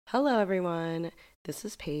Hello, everyone. This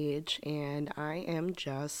is Paige, and I am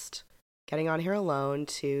just getting on here alone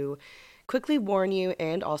to quickly warn you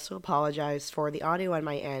and also apologize for the audio on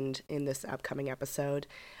my end in this upcoming episode.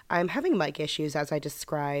 I'm having mic issues as I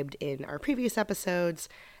described in our previous episodes.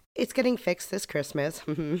 It's getting fixed this Christmas.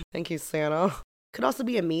 Thank you, Santa. Could also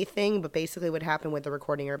be a me thing, but basically what happened with the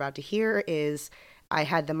recording you're about to hear is I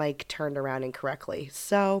had the mic turned around incorrectly.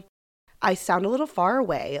 So I sound a little far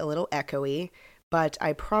away, a little echoey, but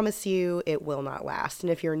I promise you it will not last.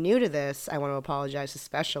 And if you're new to this, I want to apologize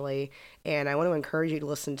especially, and I want to encourage you to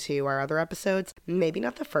listen to our other episodes. Maybe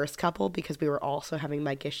not the first couple, because we were also having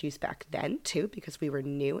mic issues back then too, because we were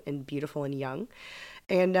new and beautiful and young.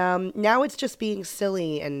 And now it's just being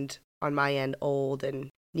silly and, on my end, old and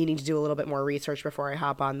needing to do a little bit more research before I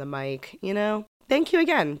hop on the mic, you know? Thank you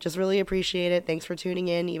again. Just really appreciate it. Thanks for tuning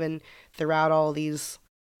in, even throughout all these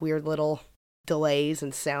weird little delays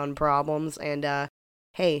and sound problems. And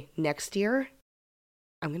hey, next year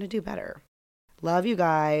I'm gonna do better. Love you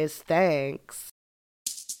guys. Thanks.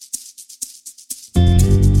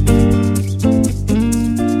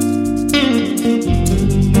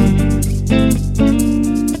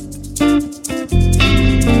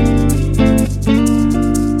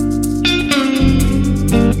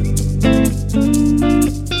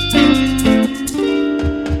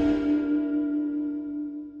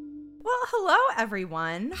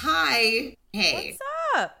 Everyone. Hi. Hey. What's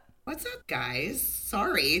up? What's up, guys?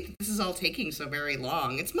 Sorry, this is all taking so very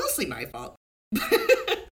long. It's mostly my fault.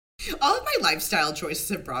 All of my lifestyle choices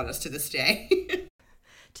have brought us to this day.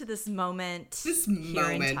 To this moment. This here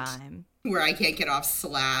moment in time. where I can't get off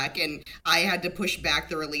Slack, and I had to push back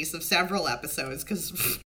the release of several episodes because...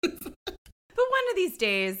 But one of these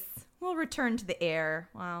days, we'll return to the air.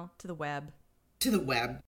 Well, to the web. To the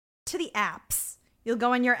web. To the apps. You'll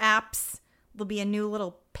go on your apps. There'll be a new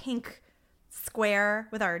little pink square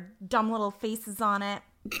with our dumb little faces on it.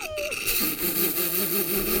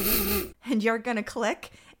 And you're going to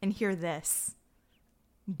click and hear this.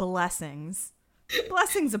 Blessings.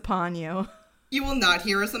 Blessings upon you. You will not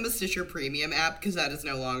hear us on the Stitcher Premium app because that is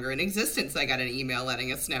no longer in existence. I got an email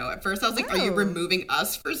letting us know. At first I was like, Are you removing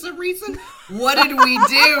us for some reason? What did we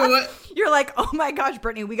do? You're like, oh my gosh,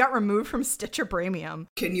 Brittany, we got removed from Stitcher Premium.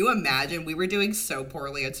 Can you imagine? We were doing so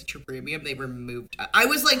poorly at Stitcher Premium, they removed us. I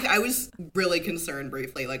was really concerned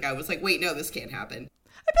briefly. I was like, wait, no, this can't happen.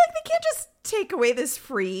 I feel like they can't just take away this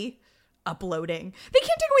free uploading. They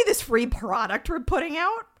can't take away this free product we're putting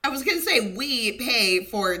out. I was going to say, we pay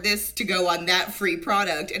for this to go on that free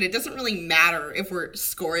product, and it doesn't really matter if we're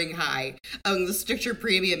scoring high among the Stitcher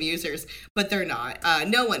Premium users, but they're not.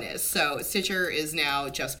 No one is. So Stitcher is now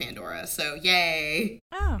just Pandora. So yay.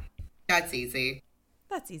 Oh. That's easy.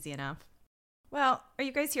 That's easy enough. Well, are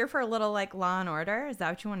you guys here for a little Law and Order? Is that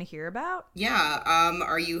what you want to hear about? Yeah.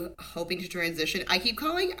 Are you hoping to transition? I keep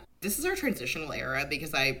calling, this is our transitional era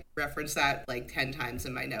because I referenced that 10 times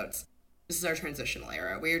in my notes. This is our transitional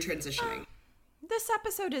era. We are transitioning. This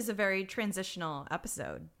episode is a very transitional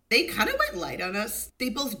episode. They kind of went light on us. They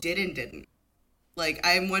both did and didn't.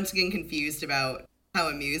 I'm once again confused about how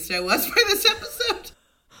amused I was by this episode.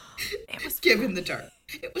 It was given the dark.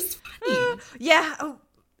 It was funny. Yeah. Oh,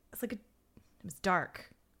 it was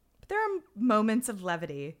dark. But there are moments of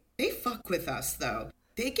levity. They fuck with us, though.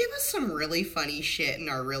 They give us some really funny shit and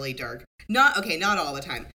are really dark. Not all the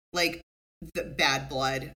time. The Bad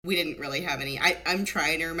Blood. We didn't really have any. I'm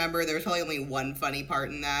trying to remember. There was probably only one funny part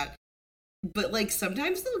in that. But,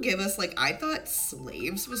 sometimes they'll give us, I thought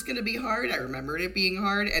Slaves was going to be hard. I remembered it being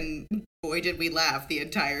hard, and boy, did we laugh the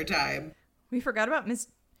entire time. We forgot about Miss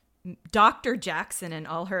Dr. Jackson and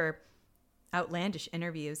all her outlandish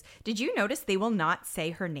interviews. Did you notice they will not say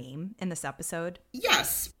her name in this episode?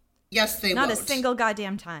 Yes. Yes, they Not won't. a single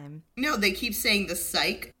goddamn time. No, they keep saying the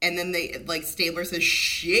psych, and then they, Stabler says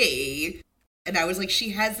she, and I was like,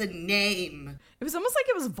 she has a name. It was almost like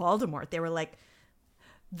it was Voldemort. They were like,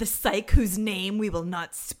 the psych whose name we will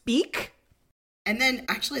not speak. And then,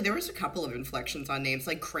 actually, there was a couple of inflections on names,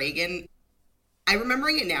 Kragan. I'm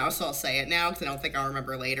remembering it now, so I'll say it now, because I don't think I'll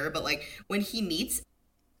remember later, but, when he meets,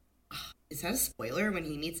 is that a spoiler? When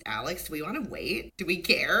he meets Alex, do we want to wait? Do we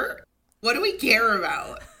care? What do we care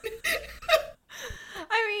about?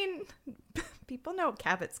 I mean, people know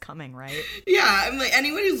Cabot's coming, right? Yeah, I'm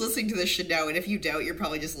anyone who's listening to this should know, and if you don't, you're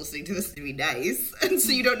probably just listening to this to be nice, and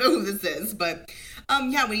so you don't know who this is, but,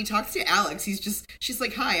 yeah, when he talks to Alex, she's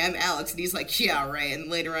like, hi, I'm Alex, and he's like, yeah, right,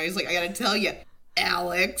 and later on, he's like, I gotta tell you,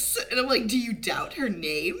 Alex, and I'm like, do you doubt her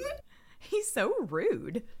name? He's so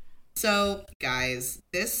rude. So, guys,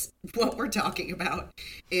 what we're talking about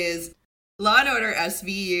is Law and Order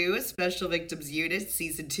SVU Special Victims Unit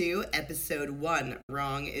Season 2, Episode 1,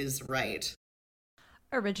 Wrong is Right.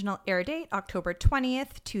 Original air date, October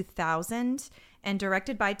 20th, 2000, and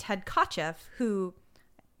directed by Ted Kotcheff, who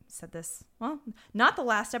said this, well, not the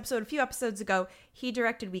last episode, a few episodes ago. He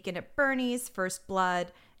directed Weekend at Bernie's, First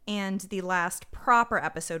Blood, and the last proper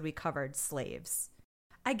episode we covered, Slaves.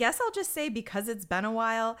 I guess I'll just say, because it's been a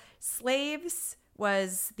while, Slaves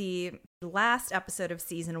was the last episode of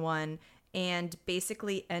season 1 and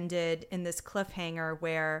basically ended in this cliffhanger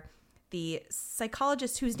where the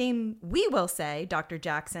psychologist, whose name we will say, Dr.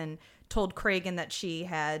 Jackson, told Cragen that she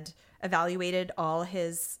had evaluated all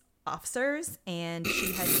his officers and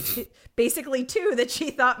she had basically 2 that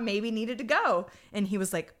she thought maybe needed to go. And he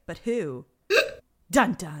was like, but who?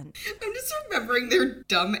 Dun dun. I'm just remembering their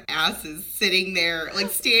dumb asses sitting there,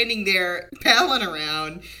 like standing there, palling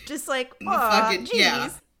around. Just like, fucking, geez.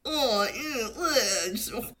 yeah. Oh,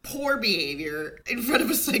 just poor behavior in front of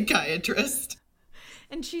a psychiatrist.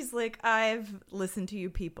 And she's like, I've listened to you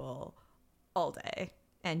people all day,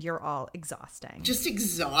 and you're all exhausting. Just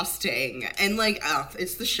exhausting. And like,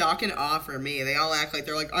 it's the shock and awe for me. They all act like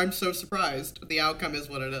they're like, I'm so surprised. The outcome is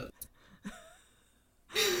what it is.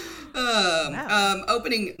 Wow.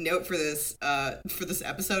 Opening note for this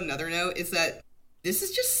episode, another note, is that this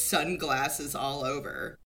is just sunglasses all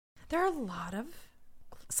over. There are a lot of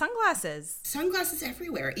sunglasses. Sunglasses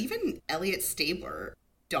everywhere. Even Elliot Stabler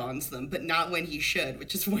dons them, but not when he should,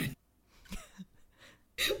 which is when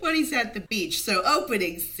he's at the beach. So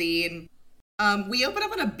opening scene, we open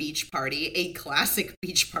up on a beach party, a classic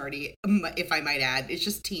beach party, if I might add. It's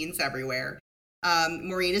just teens everywhere.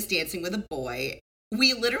 Maureen is dancing with a boy.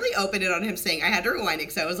 We literally opened it on him saying, I had to rewind it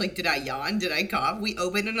because I was like, did I yawn? Did I cough? We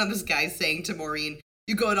opened it on this guy saying to Maureen,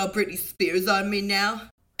 you going all Britney Spears on me now?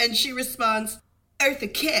 And she responds,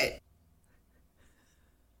 Eartha Kitt.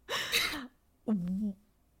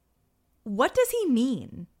 What does he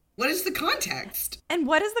mean? What is the context? And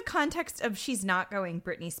what is the context of she's not going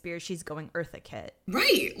Britney Spears, she's going Eartha Kitt?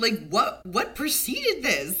 Right. Like, what preceded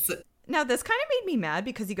this? Now, this kind of made me mad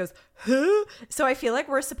because he goes, huh? So I feel like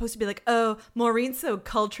we're supposed to be like, oh, Maureen's so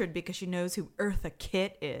cultured because she knows who Eartha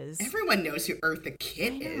Kitt is. Everyone knows who Eartha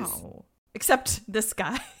Kitt is. Except this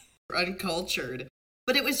guy. Uncultured.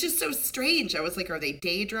 But it was just so strange. I was like, are they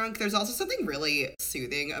day drunk? There's also something really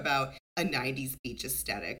soothing about a 90s beach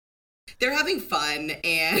aesthetic. They're having fun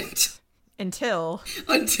and... Until,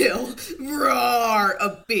 roar,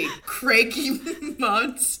 a big, cranky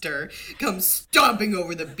monster comes stomping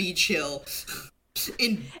over the beach hill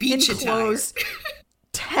in beach attire.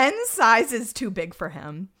 10 sizes too big for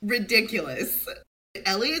him. Ridiculous.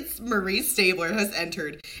 Elliot's Maurice Stabler has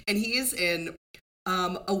entered, and he is in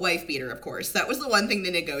a wife beater, of course. That was the one thing they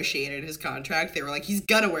negotiated in his contract. They were like, he's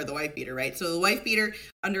gonna wear the wife beater, right? So the wife beater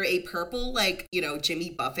under a purple, like, Jimmy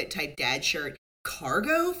Buffett type dad shirt,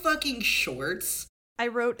 cargo fucking shorts. I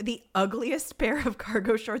wrote the ugliest pair of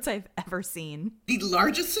cargo shorts I've ever seen. The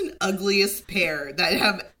largest and ugliest pair that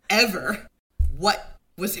have ever. What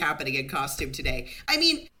was happening in costume today? I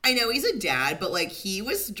mean, I know he's a dad, but like he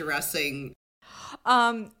was dressing.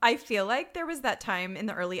 I feel like there was that time in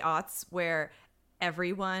the early aughts where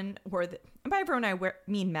everyone wore and by everyone I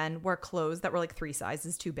mean men wore clothes that were like 3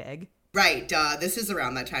 sizes too big. Right. This is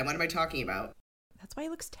around that time. What am I talking about? That's why he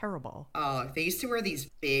looks terrible. Oh, they used to wear these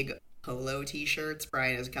big polo t-shirts.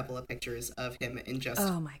 Brian has a couple of pictures of him in just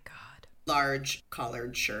oh my god, large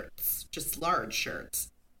collared shirts. Just large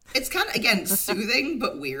shirts. It's kind of, again, soothing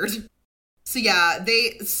but weird. So yeah,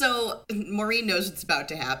 so Maureen knows what's about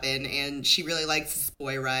to happen and she really likes this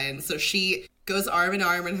boy Ryan. So she goes arm in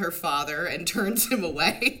arm with her father and turns him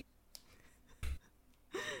away.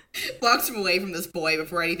 Walks him away from this boy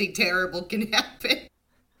before anything terrible can happen.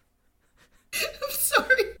 I'm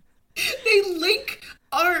sorry. They link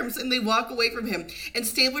arms and they walk away from him. And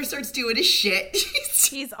Stabler starts doing his shit.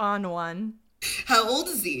 He's on one. How old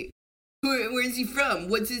is he? Where is he from?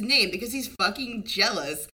 What's his name? Because he's fucking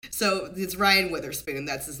jealous. So it's Ryan Witherspoon.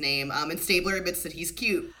 That's his name. And Stabler admits that he's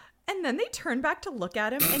cute. And then they turn back to look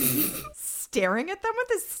at him and he's staring at them with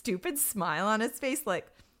this stupid smile on his face like,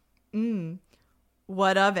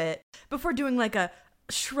 what of it? Before doing like a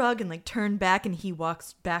shrug and like turn back and he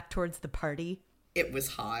walks back towards the party. It was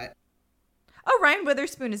hot. Oh, Ryan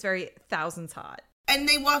Witherspoon is very thousands hot. And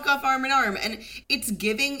they walk off arm in arm and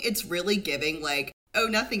it's really giving like, oh,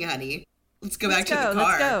 nothing, honey. Let's go back to the car.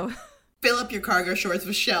 Let's go. Fill up your cargo shorts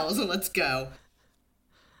with shells and let's go.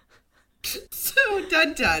 So,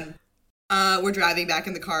 done. We're driving back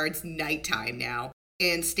in the car. It's nighttime now.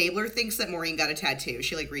 And Stabler thinks that Maureen got a tattoo.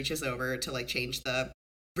 She, like, reaches over to, like, change the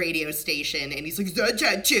radio station, and he's like, is that a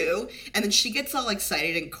tattoo? And then she gets all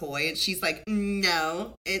excited and coy, and she's like,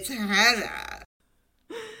 no, it's Hannah.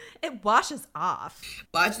 It washes off.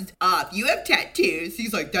 Washes off. You have tattoos.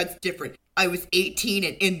 He's like, that's different. I was 18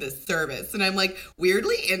 and in the service. And I'm like,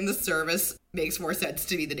 weirdly, in the service makes more sense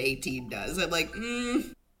to me than 18 does. I'm like,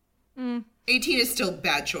 18 is still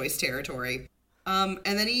bad choice territory. And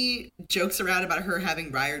then he jokes around about her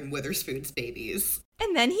having Ryan Witherspoon's babies.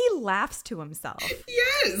 And then he laughs to himself.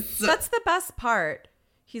 Yes. That's the best part.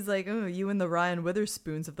 He's like, oh, you and the Ryan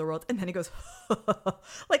Witherspoons of the world. And then he goes,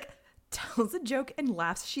 like, tells a joke and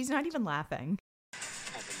laughs. She's not even laughing. Oh,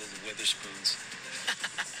 the little Witherspoons.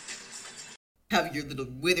 Have your little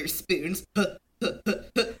Witherspoons.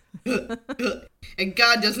 And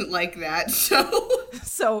God doesn't like that, so...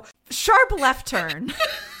 So, sharp left turn.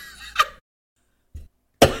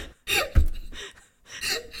 I'm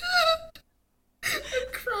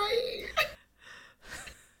crying.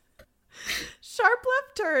 Sharp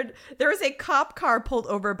left turn. There is a cop car pulled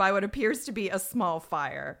over by what appears to be a small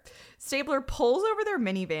fire. Stabler pulls over their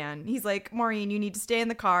minivan. He's like, Maureen, you need to stay in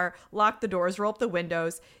the car, lock the doors, roll up the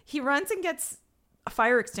windows. He runs and gets a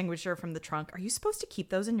fire extinguisher from the trunk. Are you supposed to keep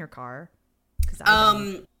those in your car?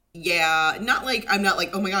 Yeah, I'm not like,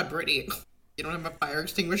 oh my God, Brittany, you don't have a fire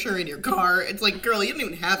extinguisher in your car. It's like, girl, you don't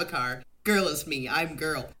even have a car. Girl is me. I'm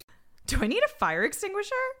girl. Do I need a fire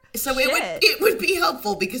extinguisher? So it would be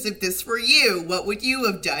helpful, because if this were you, what would you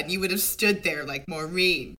have done? You would have stood there like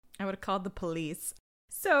Maureen. I would have called the police.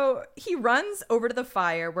 So he runs over to the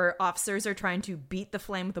fire where officers are trying to beat the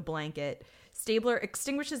flame with a blanket. Stabler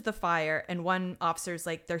extinguishes the fire, and one officer's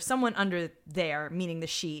like, there's someone under there, meaning the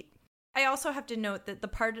sheet. I also have to note that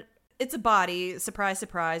it's a body. Surprise,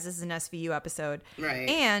 surprise. This is an SVU episode. Right.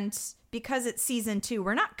 And because it's season 2,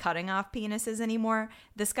 we're not cutting off penises anymore.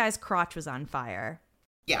 This guy's crotch was on fire.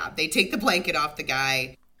 Yeah, they take the blanket off the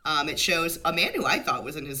guy. It shows a man who I thought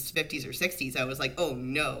was in his 50s or 60s. I was like, oh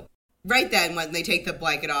no. Right then, when they take the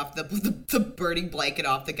blanket off, the burning blanket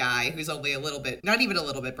off the guy, who's only a little bit, not even a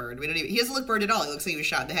little bit burned. He doesn't look burned at all. He looks like he was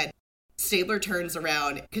shot in the head. Stabler turns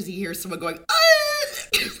around because he hears someone going, ah!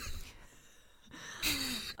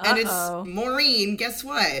 And it's Maureen. Guess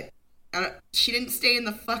what? She didn't stay in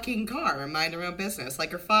the fucking car and mind her own business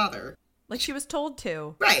like her father. Like she was told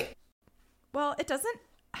to. Right. Well, it doesn't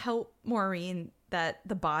help Maureen that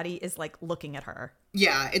the body is like looking at her.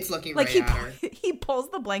 Yeah, it's looking like right at her. He pulls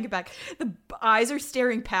the blanket back. The eyes are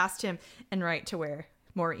staring past him and right to where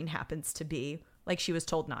Maureen happens to be. Like she was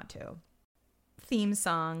told not to. Theme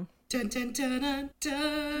song. Dun dun dun dun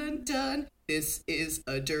dun dun. This is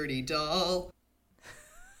a dirty doll.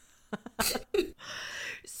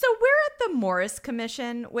 So we're at the Morris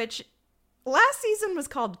Commission, which last season was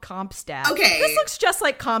called Compstat. Okay. This looks just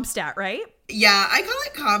like Compstat, right? Yeah, I call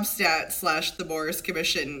it Compstat / the Morris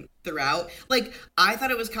Commission throughout. Like, I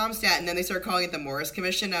thought it was Compstat, and then they started calling it the Morris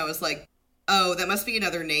Commission. I was like, oh, that must be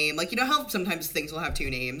another name. Like, you know how sometimes things will have 2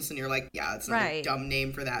 names, and you're like, yeah, it's a dumb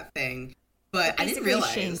name for that thing. But I didn't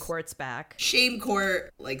realize. Shame Court's back. Shame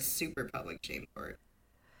Court, like super public shame court.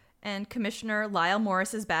 And Commissioner Lyle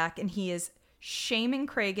Morris is back, and he is shaming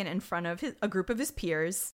Cragen in front of a group of his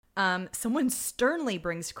peers. Someone sternly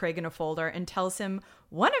brings Cragen a folder and tells him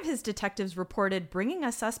one of his detectives reported bringing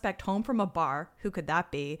a suspect home from a bar. Who could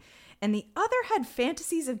that be? And the other had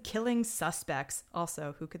fantasies of killing suspects.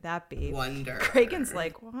 Also, who could that be? Wonder. Cragen's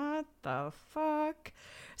like, what the fuck?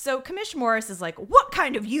 So Commish Morris is like, what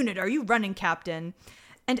kind of unit are you running, Captain?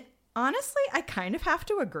 And honestly, I kind of have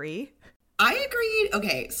to agree. I agreed.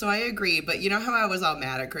 Okay, so I agree, but you know how I was all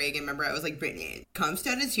mad at Cragen? Remember, I was like, Brittany,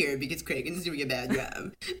 Comstat is here because Cragen's doing a bad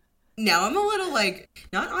job. Now I'm a little, like,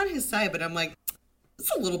 not on his side, but I'm like, it's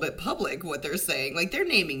a little bit public what they're saying. Like, they're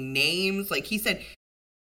naming names. Like, he said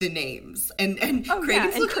the names. And Cragen's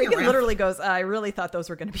and looking Cragen around. literally goes, I really thought those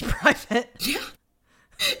were going to be private. Yeah.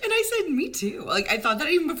 And I said, me too. Like, I thought that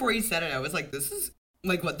even before he said it, I was like, this is,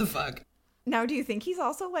 like, what the fuck? Now, do you think he's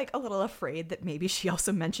also, like, a little afraid that maybe she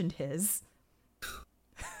also mentioned his?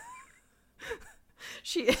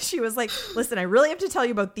 She was like, listen, I really have to tell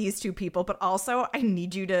you about these 2 people, but also I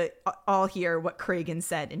need you to all hear what Cragen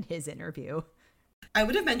said in his interview. I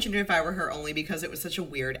would have mentioned it if I were her only because it was such a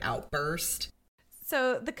weird outburst.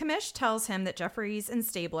 So the commish tells him that Jeffries and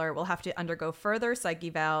Stabler will have to undergo further psych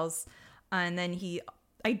evals. And then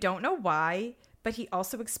I don't know why, but he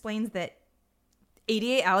also explains that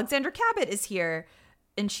 88 Alexander Cabot is here.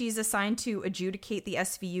 And she's assigned to adjudicate the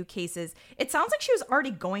SVU cases. It sounds like she was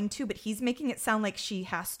already going to, but he's making it sound like she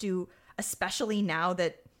has to, especially now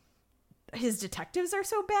that his detectives are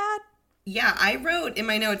so bad. Yeah, I wrote, in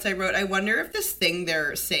my notes, I wonder if this thing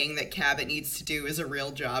they're saying that Cabot needs to do is a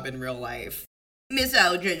real job in real life. Miss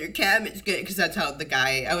Alexander Cabot's good, because that's how the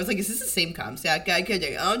guy, I was like, is this the same Comstock guy? Because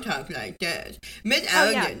they all talk like this. Miss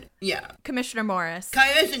Alexander, yeah. Commissioner Morris.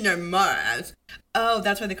 Commissioner Morris. Oh,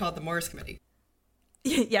 that's why they call it the Morris Committee.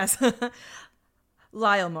 Yes.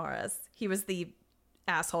 Lyle Morris. He was the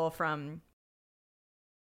asshole from...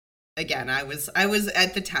 Again, I was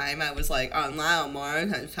at the time, I was like, on Lyle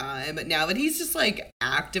Morris' time, but now that he's just like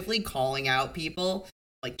actively calling out people,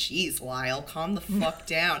 like, geez, Lyle, calm the fuck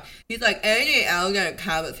down. He's like, hey, Alexander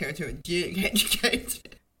Cabot's here to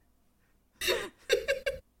educate.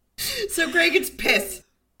 So Craig gets pissed,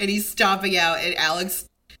 and he's stomping out, and Alex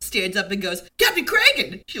stands up and goes, Captain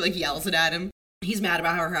Cragen! She, like, yells it at him. He's mad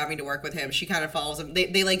about her having to work with him. She kind of follows him.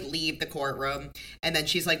 They like, leave the courtroom, and then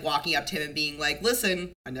she's, like, walking up to him and being like,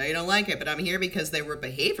 listen, I know you don't like it, but I'm here because there were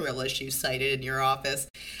behavioral issues cited in your office.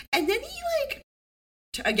 And then he, like...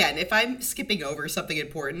 Again, if I'm skipping over something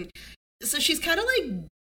important, so she's kind of like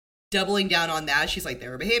doubling down on that. She's like,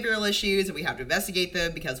 there are behavioral issues and we have to investigate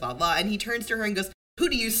them because blah, blah. And he turns to her and goes, who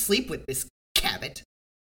do you sleep with, Miss Cabot?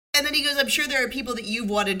 And then he goes, I'm sure there are people that you've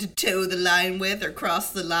wanted to toe the line with or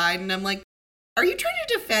cross the line. And I'm like, are you trying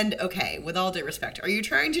to defend, okay, with all due respect, are you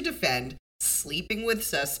trying to defend sleeping with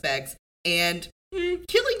suspects and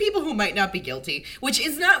killing people who might not be guilty, which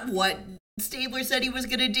is not what Stabler said he was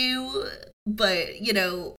going to do, but, you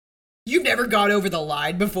know, you've never gone over the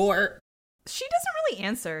line before. She doesn't really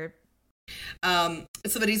answer.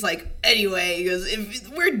 Somebody's like, anyway, he goes, if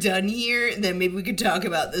we're done here, then maybe we could talk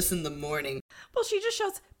about this in the morning. Well, she just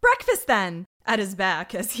shouts, breakfast then, at his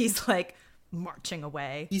back as he's, like, marching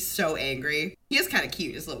away. He's so angry. He is kind of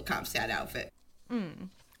cute, his little Comstat outfit.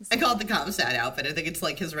 I call it the Comstat outfit. I think it's,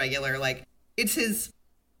 like, his regular, like, it's his...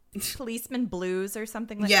 Policeman blues or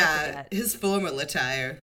something like that. Yeah, his formal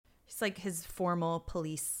attire. It's like his formal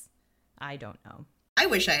police. I don't know. I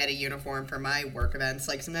wish I had a uniform for my work events.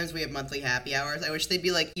 Like, sometimes we have monthly happy hours. I wish they'd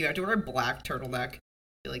be like, you have to wear a black turtleneck.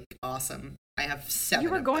 Be like, awesome. I have 7 You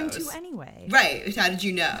were of going those. to anyway. Right. How did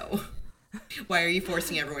you know? Why are you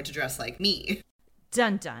forcing everyone to dress like me?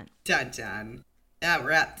 Dun dun. Dun dun.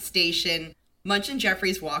 We're at the station. Munch and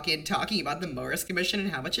Jeffries walk in talking about the Morris Commission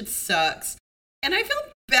and how much it sucks. And I feel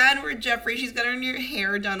bad for Jeffrey. She's got her new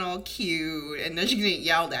hair done all cute, and then she's gonna get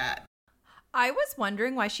yelled at. I was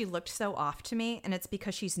wondering why she looked so off to me, and it's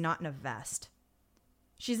because she's not in a vest.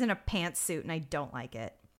 She's in a pantsuit, and I don't like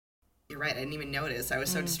it. You're right. I didn't even notice. I was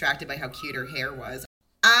so distracted by how cute her hair was.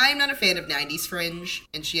 I'm not a fan of 90s fringe,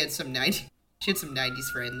 and she had some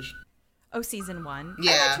 90s fringe. Oh, season 1.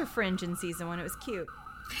 Yeah. I liked her fringe in season 1. It was cute.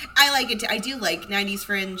 I like it too. I do like 90s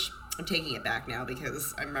fringe. I'm taking it back now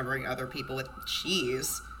because I'm remembering other people with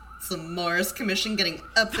cheese. Some Morris Commission getting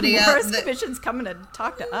uppity The up. Morris Commission's coming to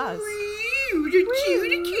talk to us.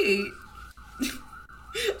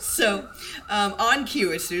 So, on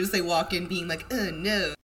cue, as soon as they walk in, being like, oh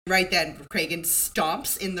no. Right then, Cragen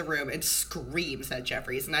stomps in the room and screams at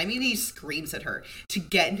Jeffries. And I mean, he screams at her to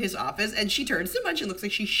get in his office. And she turns to Munch and looks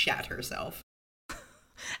like she shat herself.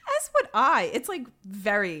 As would I. It's like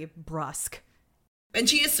very brusque. And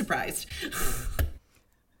she is surprised.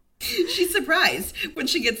 She's surprised when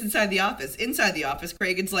she gets inside the office. Inside the office,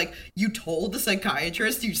 Cragen's like, you told the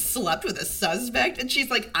psychiatrist you slept with a suspect? And she's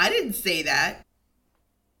like, I didn't say that.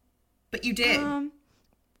 But you did.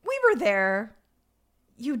 We were there.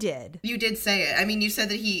 You did. You did say it. I mean, you said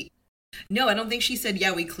that he... No, I don't think she said,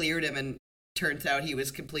 yeah, we cleared him, and turns out he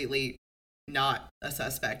was completely not a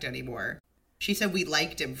suspect anymore. She said we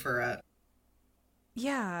liked him for a...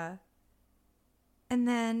 Yeah. And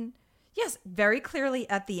then, yes, very clearly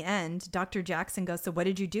at the end, Dr. Jackson goes, so what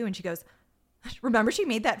did you do? And she goes, remember she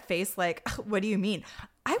made that face like, what do you mean?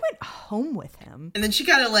 I went home with him. And then she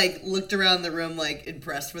kind of like looked around the room like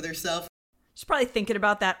impressed with herself. She's probably thinking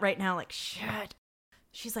about that right now like, shit.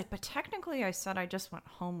 She's like, but technically I said I just went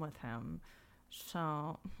home with him.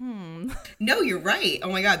 So, No, you're right.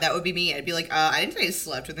 Oh my God, that would be me. I'd be like, I didn't say I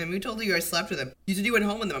slept with him. Who told you I slept with him? You said you went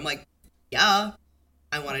home with him. I'm like, yeah.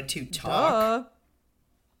 I wanted to talk. Duh.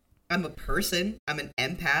 I'm a person. I'm an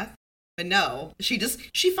empath. But no, she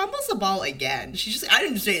fumbles the ball again. I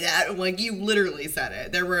didn't say that. I'm like, you literally said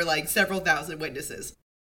it. There were like several thousand witnesses.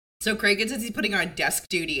 So Cragen says he's putting on desk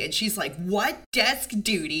duty, and she's like, what desk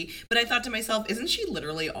duty? But I thought to myself, isn't she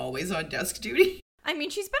literally always on desk duty? I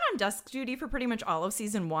mean, she's been on desk duty for pretty much all of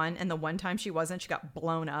season 1, and the one time she wasn't, she got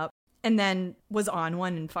blown up, and then was on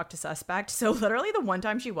one and fucked a suspect. So literally the one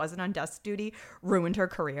time she wasn't on desk duty ruined her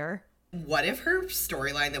career. What if her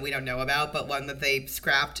storyline that we don't know about, but one that they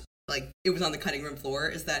scrapped, like, it was on the cutting room floor,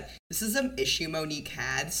 is that this is an issue Monique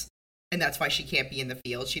has, and that's why she can't be in the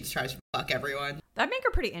field. She just tries to fuck everyone. That'd make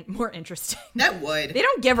her pretty more interesting. That would. They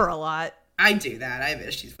don't give her a lot. I do that. I have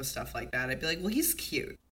issues with stuff like that. I'd be like, well, he's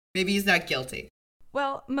cute. Maybe he's not guilty.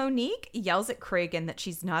 Well, Monique yells at Cragen that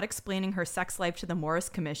she's not explaining her sex life to the Morris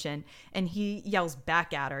Commission, and he yells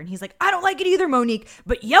back at her, and he's like, I don't like it either, Monique,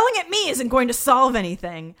 but yelling at me isn't going to solve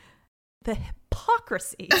anything. The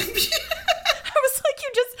hypocrisy. I was like,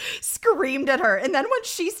 you just screamed at her, and then when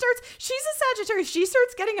she's a Sagittarius, she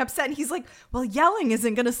starts getting upset, and he's like, well, yelling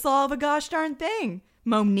isn't going to solve a gosh darn thing,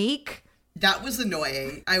 Monique. That was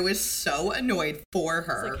annoying. I was so annoyed for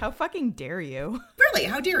her. It's like, how fucking dare you? Really,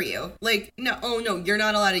 how dare you? Like, no, oh no, you're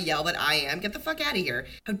not allowed to yell, but I am. Get the fuck out of here.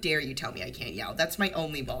 How dare you tell me I can't yell? That's my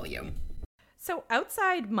only volume. So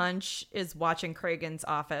outside, Munch is watching Cragen's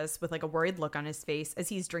office with like a worried look on his face as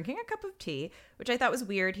he's drinking a cup of tea, which I thought was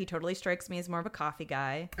weird. He totally strikes me as more of a coffee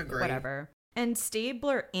guy. Agreed. Whatever. And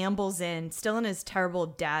Stabler ambles in, still in his terrible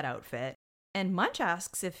dad outfit. And Munch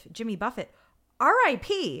asks if Jimmy Buffett,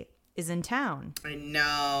 R.I.P., is in town. I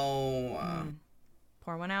know.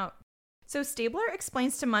 Pour one out. So Stabler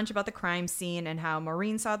explains to Munch about the crime scene and how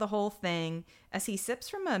Maureen saw the whole thing as he sips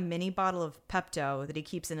from a mini bottle of Pepto that he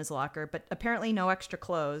keeps in his locker, but apparently no extra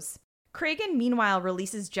clothes. Cragen, meanwhile,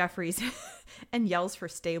 releases Jeffries and yells for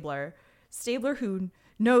Stabler. Stabler, who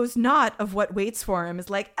knows not of what waits for him, is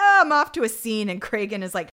like, oh, I'm off to a scene, and Cragen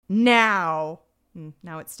is like, now.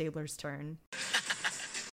 Now it's Stabler's turn.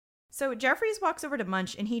 So Jeffries walks over to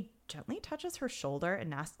Munch and he gently touches her shoulder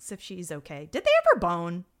and asks if she's okay. Did they ever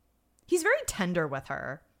bone? He's very tender with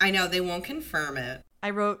her. I know, they won't confirm it. I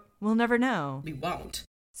wrote, we'll never know. We won't.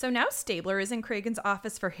 So now Stabler is in Cragen's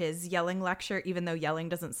office for his yelling lecture, even though yelling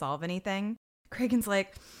doesn't solve anything. Cragen's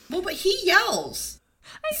like, well, but he yells.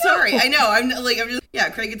 I know. Sorry, I know.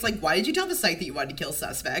 Cragen's like, why did you tell the psych that you wanted to kill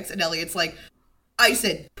suspects? And Elliot's like, I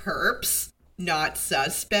said perps, not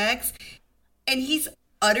suspects. And he's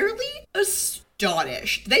utterly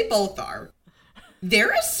astonished. They both are.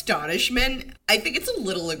 Their astonishment, I think it's a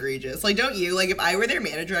little egregious. Like, don't you? Like, if I were their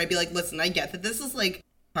manager, I'd be like, listen, I get that this is, like,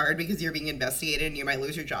 hard because you're being investigated and you might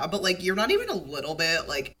lose your job, but, like, you're not even a little bit,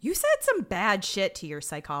 like... You said some bad shit to your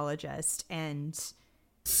psychologist, and...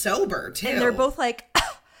 Sober, too. And they're both like,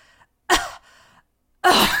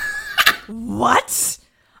 what?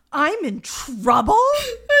 I'm in trouble?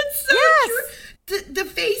 That's so yes. true. The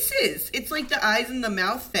faces. It's like the eyes and the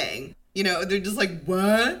mouth thing. You know, they're just like,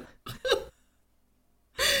 what?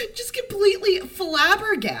 Just completely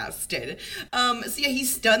flabbergasted. So yeah,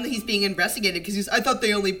 he's stunned that he's being investigated because I thought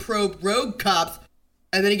they only probe rogue cops.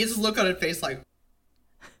 And then he gets his look on his face like,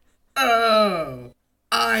 oh,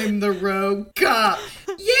 I'm the rogue cop.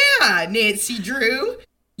 Yeah, Nancy Drew.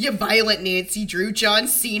 You violent Nancy Drew. John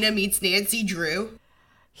Cena meets Nancy Drew.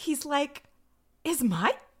 He's like, is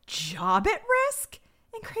my job at risk?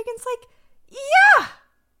 And Cragen's like, yeah.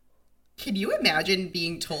 Can you imagine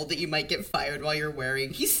being told that you might get fired while you're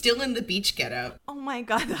wearing... He's still in the beach getup. Oh my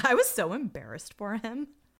God, I was so embarrassed for him.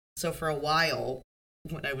 So for a while,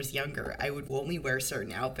 when I was younger, I would only wear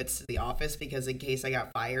certain outfits to the office because in case I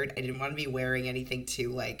got fired, I didn't want to be wearing anything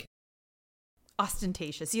too, like...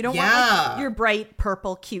 ostentatious. You don't want like, your bright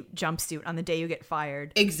purple cute jumpsuit on the day you get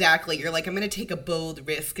fired. Exactly. You're like, I'm going to take a bold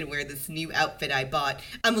risk and wear this new outfit I bought.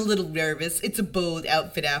 I'm a little nervous. It's a bold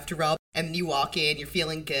outfit after all. And you walk in, you're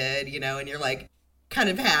feeling good, you know, and you're like kind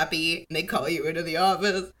of happy. And they call you into the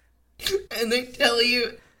office and they tell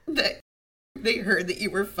you that they heard that you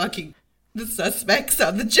were fucking the suspects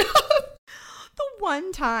on the job. The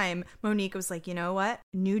one time Monique was like, you know what?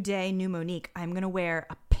 New day, new Monique. I'm going to wear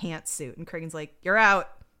a pantsuit. And Cragen's like, you're out.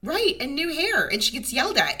 Right. And new hair. And she gets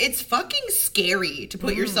yelled at. It's fucking scary to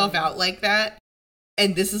put yourself out like that.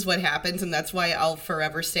 And this is what happens. And that's why I'll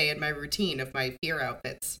forever stay in my routine of my fear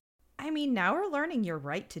outfits. I mean, now we're learning you're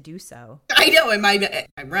right to do so. I know.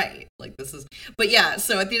 I'm right. Like this is, but yeah.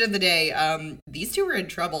 So at the end of the day, these two are in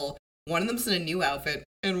trouble. One of them's in a new outfit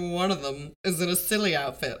and one of them is in a silly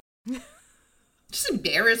outfit. Just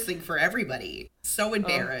embarrassing for everybody. So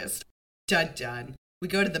embarrassed. Dun. We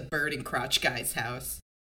go to the burning crotch guy's house.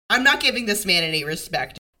 I'm not giving this man any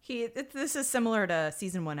respect. This is similar to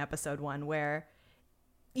season 1, episode 1, where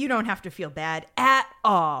you don't have to feel bad at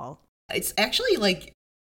all. It's actually like,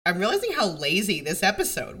 I'm realizing how lazy this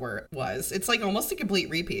episode was. It's like almost a complete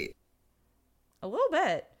repeat. A little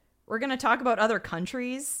bit. We're going to talk about other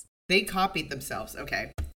countries. They copied themselves.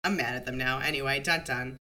 Okay. I'm mad at them now. Anyway,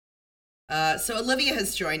 dun. So Olivia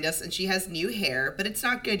has joined us and she has new hair, but it's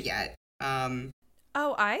not good yet.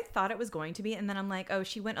 Oh, I thought it was going to be. And then I'm like, oh,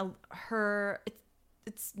 she went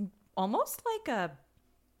it's almost like a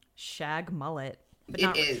shag mullet. But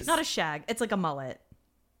it is. Not a shag. It's like a mullet.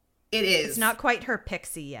 It is. It's not quite her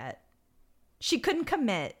pixie yet. She couldn't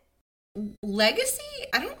commit. Legacy?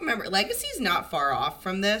 I don't remember. Legacy's not far off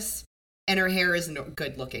from this. and her hair is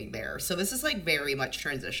good looking there. So this is like very much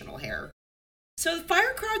transitional hair. So the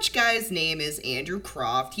fire crotch guy's name is Andrew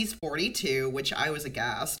Croft. He's 42, which I was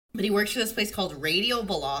aghast. But he works for this place called Radio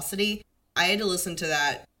Velocity. I had to listen to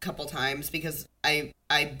that a couple times because I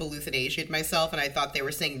hallucinated myself and I thought they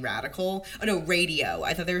were saying radical. Oh no, radio.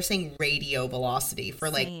 I thought they were saying Radio Velocity for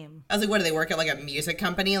like, Same. I was like, what do they work at, like a music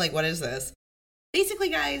company? Like, what is this? Basically,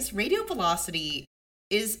 guys, Radio Velocity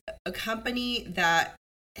is a company that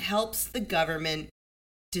helps the government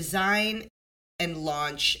design and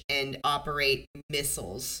launch and operate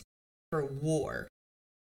missiles for war.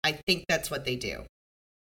 I think that's what they do.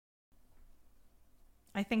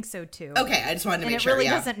 I think so too. Okay, I just wanted to make sure. And it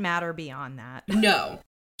really doesn't matter beyond that. No.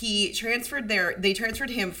 They transferred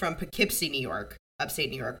him from Poughkeepsie, New York, upstate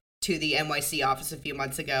New York, to the NYC office a few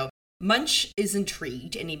months ago. Munch is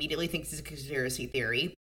intrigued and immediately thinks it's a conspiracy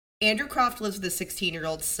theory. Andrew Croft lives with a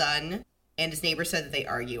 16-year-old son, and his neighbor said that they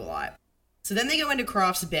argue a lot. So then they go into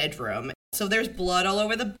Croft's bedroom. So there's blood all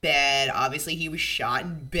over the bed. Obviously, he was shot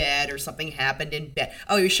in bed or something happened in bed.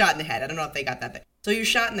 Oh, he was shot in the head. I don't know if they got that bit. So he was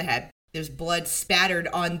shot in the head. There's blood spattered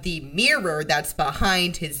on the mirror that's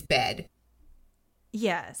behind his bed.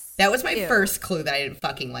 Yes. That was my first clue that I didn't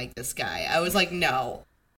fucking like this guy. I was like, no.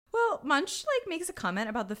 Well, Munch makes a comment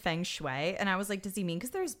about the feng shui, and I was like, does he mean because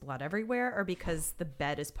there's blood everywhere or because the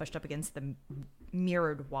bed is pushed up against the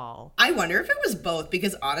mirrored wall? I wonder if it was both,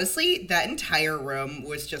 because honestly, that entire room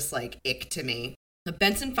was just like ick to me.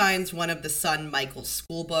 Benson finds one of the son Michael's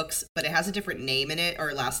school books, but it has a different name in it,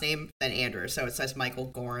 or last name, than Andrew, so it says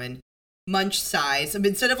Michael Gorin. Munch sighs.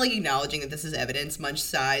 Instead of like acknowledging that this is evidence, Munch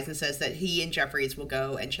sighs and says that he and Jeffries will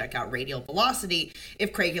go and check out Radial Velocity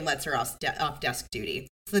if Kraken lets her off desk duty.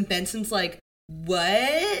 So then Benson's like,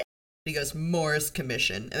 what? He goes, Moore's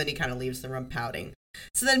commission. And then he kind of leaves the room pouting.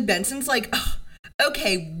 So then Benson's like, oh,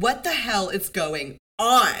 okay, what the hell is going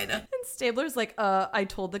on? And Stabler's like, I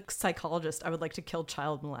told the psychologist I would like to kill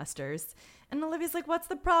child molesters. And Olivia's like, what's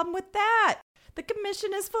the problem with that? The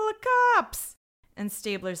commission is full of cops. And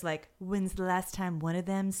Stabler's like, when's the last time one of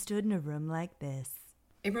them stood in a room like this?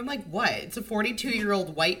 A room like what? It's a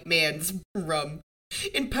 42-year-old white man's room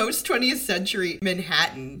in post-20th century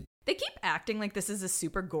Manhattan. They keep acting like this is a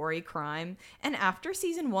super gory crime. And after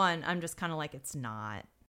season 1, I'm just kind of like, it's not.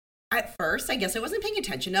 At first, I guess I wasn't paying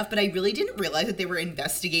attention enough, but I really didn't realize that they were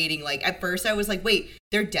investigating. Like, at first I was like, wait,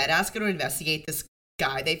 they're dead-ass going to investigate this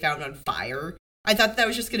guy they found on fire? I thought that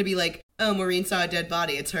was just going to be like, oh, Maureen saw a dead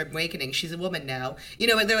body. It's her awakening. She's a woman now. You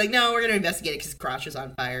know, but they're like, no, we're going to investigate it because his crotch is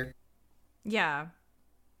on fire. Yeah.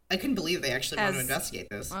 I couldn't believe they actually want to investigate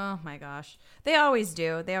this. Oh, my gosh. They always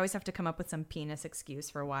do. They always have to come up with some penis excuse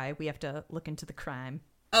for why we have to look into the crime.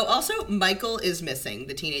 Oh, also, Michael is missing.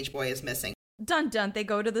 The teenage boy is missing. Dun dun. They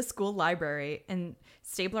go to the school library, and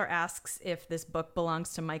Stabler asks if this book belongs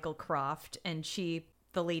to Michael Croft, and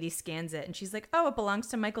the lady scans it and she's like, oh, it belongs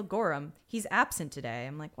to Michael Gorham. He's absent today.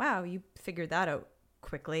 I'm like, wow, you figured that out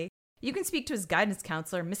quickly. You can speak to his guidance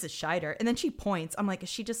counselor, Mrs. Scheider. And then she points. I'm like, is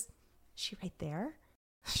she right there?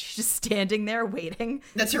 She's just standing there waiting.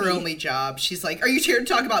 That's her only job. She's like, are you here to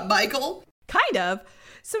talk about Michael? Kind of.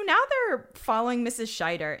 So now they're following Mrs.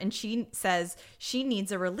 Scheider, and she says she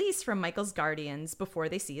needs a release from Michael's guardians before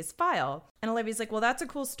they see his file. And Olivia's like, well, that's a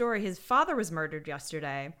cool story. His father was murdered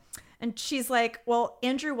yesterday. And she's like, well,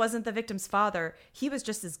 Andrew wasn't the victim's father. He was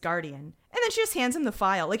just his guardian. And then she just hands him the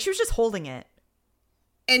file. Like, she was just holding it.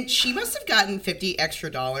 And she must have gotten $50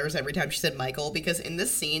 extra every time she said Michael, because in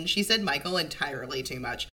this scene, she said Michael entirely too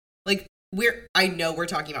much. Like, I know we're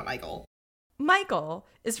talking about Michael. Michael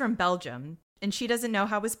is from Belgium, and she doesn't know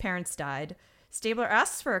how his parents died. Stabler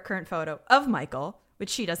asks for a current photo of Michael, which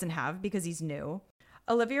she doesn't have because he's new.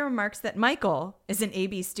 Olivia remarks that Michael is an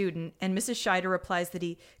AB student, and Mrs. Scheider replies that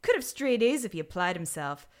he could have straight A's if he applied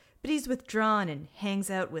himself, but he's withdrawn and hangs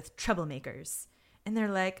out with troublemakers. And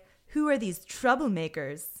they're like, who are these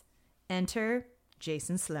troublemakers? Enter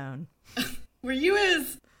Jason Sloan. Were you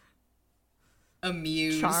as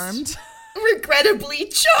amused? Charmed. Regrettably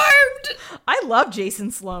charmed. I love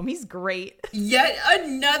Jason Sloan. He's great. Yet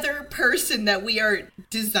another person that we are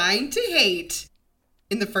designed to hate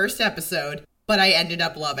in the first episode, but I ended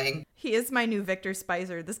up loving. He is my new Victor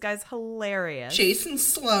Spicer. This guy's hilarious. Jason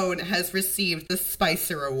Sloan has received the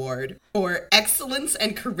Spicer Award for excellence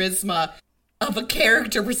and charisma of a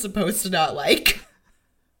character we're supposed to not like.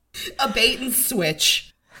 A bait and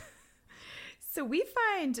switch. So we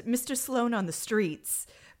find Mr. Sloan on the streets,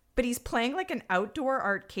 but he's playing like an outdoor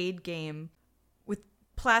arcade game with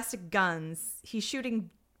plastic guns. He's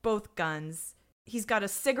shooting both guns. He's got a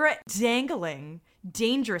cigarette dangling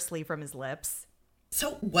dangerously from his lips.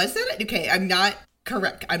 So was that, okay, I'm not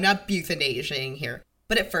correct. I'm not euthanizing here.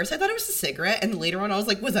 But at first I thought it was a cigarette, and later on I was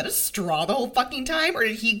like, was that a straw the whole fucking time? Or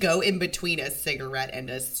did he go in between a cigarette and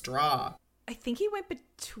a straw? I think he went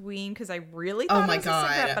between because I really thought it was a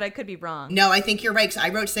cigarette, but I could be wrong. No, I think you're right, because I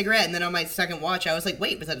wrote cigarette, and then on my second watch I was like,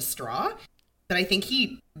 wait, was that a straw? But I think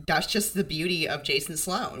that's just the beauty of Jason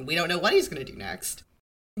Sloan. We don't know what he's going to do next.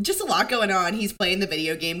 Just a lot going on. He's playing the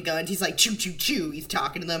video game guns. He's like, choo, choo, choo. He's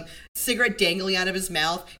talking to them. Cigarette dangling out of his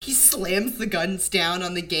mouth. He slams the guns down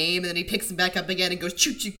on the game, and then he picks them back up again and goes,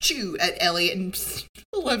 choo, choo, choo, at Elliot and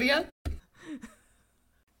Olivia.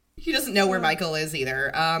 He doesn't know where Michael is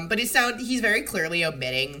either. But he's very clearly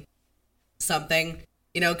omitting something,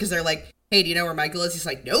 because they're like, hey, do you know where Michael is? He's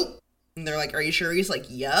like, nope. And they're like, are you sure? He's like,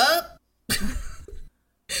 yup.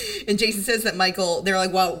 And Jason says that Michael, they're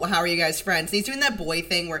like, well, how are you guys friends? And he's doing that boy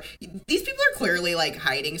thing where these people are clearly like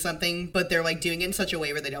hiding something, but they're like doing it in such a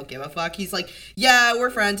way where they don't give a fuck. He's like, yeah, we're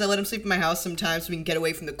friends. I let him sleep in my house sometimes so we can get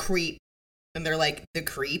away from the creep. And they're like, the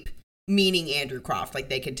creep, meaning Andrew Croft. Like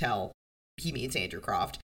they could tell he means Andrew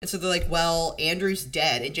Croft. And so they're like, well, Andrew's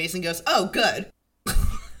dead. And Jason goes, oh, good.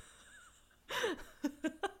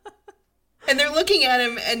 And they're looking at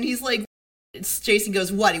him and he's like, Jason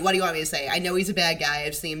goes, what do you want me to say? I know he's a bad guy.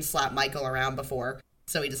 I've seen him slap Michael around before,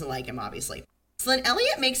 so he doesn't like him, obviously. So then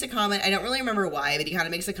Elliot makes a comment. I don't really remember why, but he kind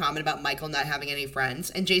of makes a comment about Michael not having any friends.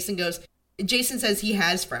 And Jason says he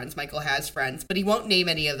has friends. Michael has friends, but he won't name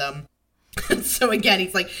any of them. So again,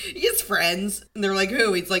 he's like, he has friends. And they're like,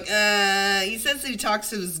 who? He's like, he says that he talks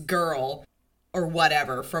to this girl or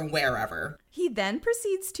whatever from wherever. He then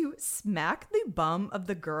proceeds to smack the bum of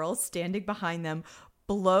the girl standing behind them,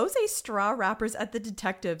 blows a straw wrappers at the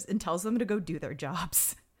detectives, and tells them to go do their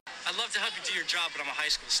jobs. I'd love to help you do your job, but I'm a high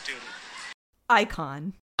school student.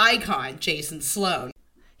 Icon, Jason Sloan.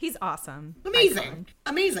 He's awesome. Amazing.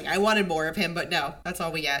 I wanted more of him, but no, that's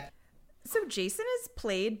all we get. So Jason is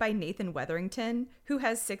played by Nathan Weatherington, who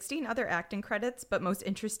has 16 other acting credits, but most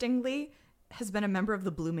interestingly, has been a member of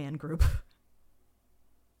the Blue Man Group.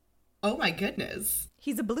 Oh my goodness.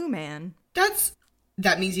 He's a blue man.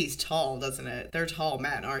 That means he's tall, doesn't it? They're tall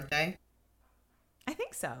men, aren't they? I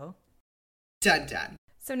think so. Dun dun.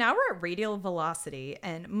 So now we're at radial velocity,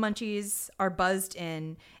 and munchies are buzzed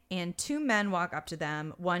in, and two men walk up to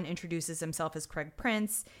them. One introduces himself as Craig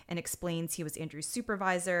Prince and explains he was Andrew's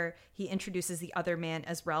supervisor. He introduces the other man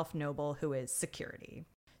as Ralph Noble, who is security.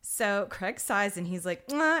 So Craig sighs, and he's like,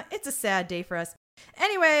 it's a sad day for us.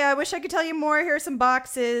 Anyway, I wish I could tell you more. Here are some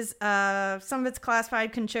boxes. Some of it's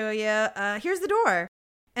classified. Can show you. Here's the door.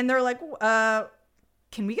 And they're like,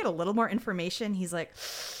 can we get a little more information? He's like,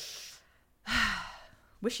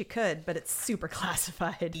 wish you could, but it's super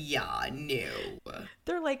classified. Yeah, no.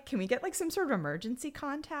 They're like, can we get like some sort of emergency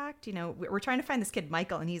contact? We're trying to find this kid,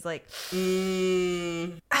 Michael. And he's like,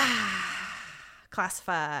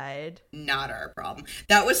 classified. Not our problem.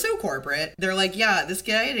 That was so corporate. They're like, yeah, this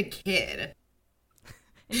guy had a kid.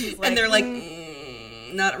 And they're like,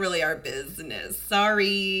 not really our business.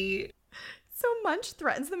 Sorry. So Munch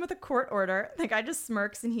threatens them with a court order. The guy just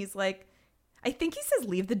smirks and he's like, I think he says,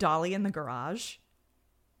 leave the dolly in the garage.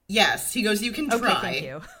 Yes. He goes, you can try. Okay, thank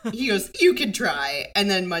you. He goes, you can try. And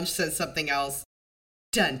then Munch says something else.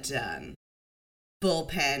 Dun dun.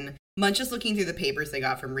 Bullpen. Munch is looking through the papers they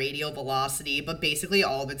got from Radial Velocity, but basically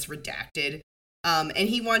all of it's redacted. And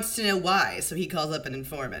he wants to know why, so he calls up an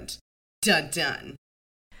informant. Dun dun.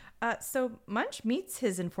 So Munch meets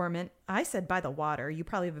his informant. I said by the water. You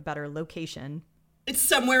probably have a better location. It's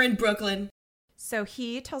somewhere in Brooklyn. So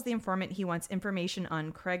he tells the informant he wants information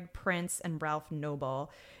on Craig Prince and Ralph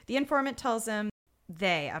Noble. The informant tells him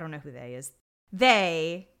I don't know who they is.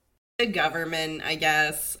 The government, I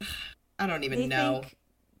guess. I don't even know. Think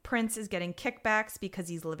Prince is getting kickbacks because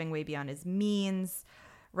he's living way beyond his means.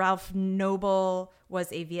 Ralph Noble was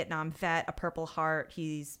a Vietnam vet, a Purple Heart.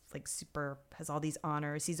 He's like has all these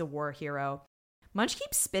honors. He's a war hero. Munch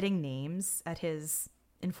keeps spitting names at his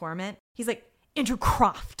informant. He's like, Andrew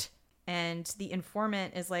Croft. And the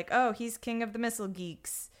informant is like, oh, he's king of the missile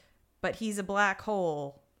geeks, but he's a black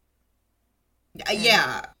hole.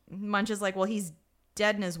 Yeah. Munch is like, well, he's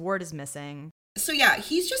dead and his ward is missing. So yeah,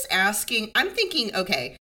 he's just asking. I'm thinking,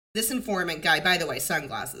 okay, this informant guy, by the way,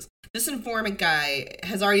 sunglasses. This informant guy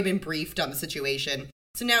has already been briefed on the situation.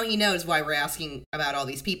 So now he knows why we're asking about all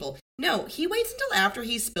these people. No, he waits until after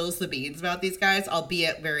he spills the beans about these guys,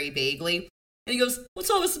 albeit very vaguely. And he goes, what's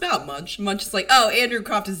all this about, Munch? Munch is like, oh, Andrew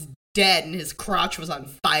Croft is dead and his crotch was on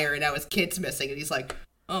fire and now his kid's missing. And he's like,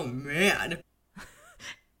 oh, man.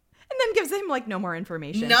 And then gives him, like, no more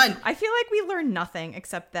information. None. I feel like we learn nothing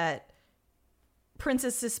except that Prince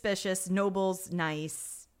is suspicious, Noble's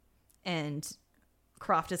nice, and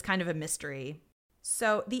Croft is kind of a mystery.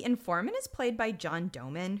 So the informant is played by John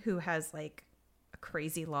Doman, who has like a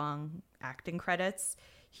crazy long acting credits.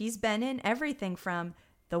 He's been in everything from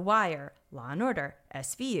The Wire, Law and Order,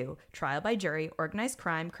 SVU, Trial by Jury, Organized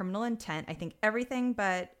Crime, Criminal Intent. I think everything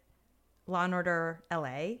but Law and Order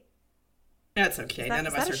LA. That's okay. None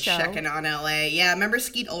of us are checking on LA. Yeah, remember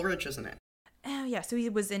Skeet Ulrich, wasn't it? Oh, yeah. So he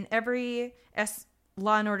was in every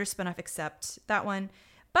Law and Order spinoff except that one.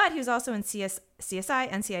 But he was also in CSI,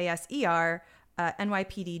 NCIS, ER,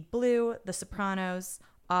 NYPD Blue, The Sopranos,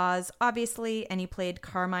 Oz, obviously, and he played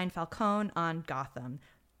Carmine Falcone on Gotham.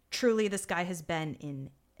 Truly, this guy has been in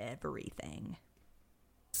everything.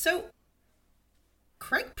 So,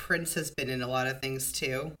 Craig Prince has been in a lot of things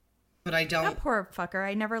too, but I don't. That poor fucker.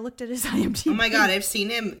 I never looked at his IMDb. Oh my god, I've seen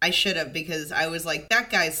him. I should have, because I was like, that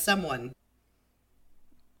guy's someone.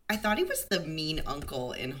 I thought he was the mean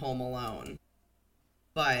uncle in Home Alone.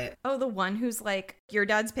 But oh, the one who's like, your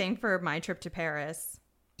dad's paying for my trip to Paris.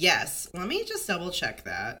 Yes. Let me just double check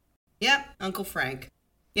that. Yep, Uncle Frank.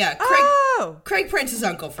 Yeah, Craig Prince is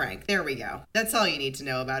Uncle Frank. There we go. That's all you need to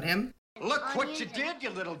know about him. Look what you did, you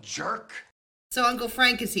little jerk. So Uncle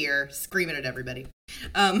Frank is here, screaming at everybody.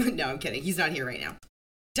 No, I'm kidding. He's not here right now.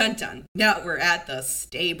 Dun dun. Now we're at the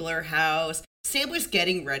Stabler house. Stabler's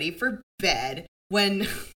getting ready for bed when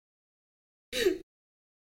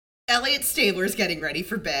Elliot Stabler's getting ready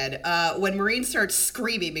for bed when Maureen starts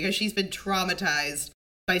screaming because she's been traumatized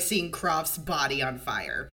by seeing Croft's body on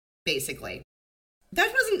fire, basically.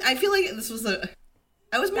 That wasn't, I feel like this was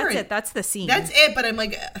I was more. That's it. That's the scene. That's it. But I'm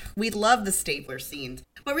like, we love the Stabler scenes.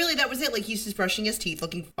 But really, that was it. Like, he's just brushing his teeth,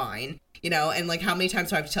 looking fine, you know? And like, how many times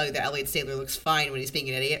do I have to tell you that Elliot Stabler looks fine when he's being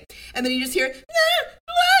an idiot? And then you just hear, Dad,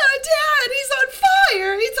 he's on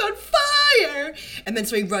fire. He's on fire. And then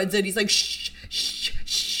so he runs in. He's like, shh, shh,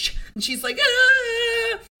 shh. And she's like,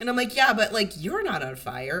 ah. And I'm like, yeah, but like, you're not on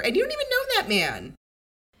fire. And you don't even know that man.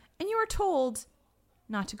 And you were told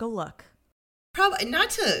not to go look. Probably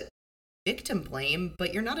not to victim blame,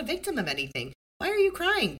 but you're not a victim of anything. Why are you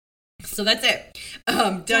crying? So that's it.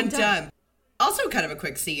 Done. Also kind of a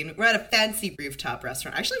quick scene. We're at a fancy rooftop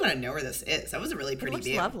restaurant. I actually want to know where this is. That was a really pretty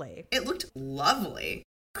view. It looks lovely. It looked lovely.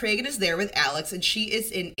 Cragen is there with Alex, and she is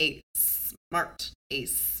in a smart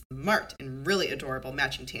and really adorable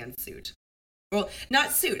matching tan suit. Well,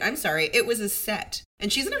 not suit. I'm sorry. It was a set.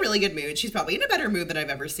 And she's in a really good mood. She's probably in a better mood than I've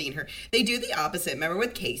ever seen her. They do the opposite. Remember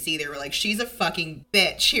with Casey? They were like, she's a fucking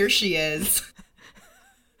bitch. Here she is.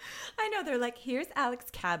 I know. They're like, here's Alex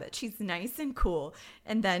Cabot. She's nice and cool.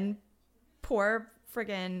 And then poor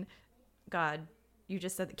friggin', God, you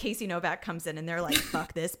just said that Casey Novak comes in and they're like,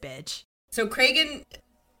 fuck this bitch. So Cragen,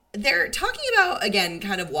 they're talking about, again,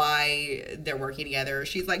 kind of why they're working together.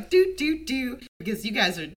 She's like, do, because you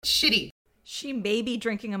guys are shitty. She may be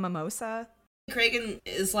drinking a mimosa. Cragen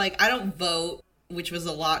is like, I don't vote, which was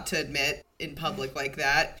a lot to admit in public like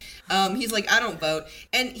that. He's like, I don't vote.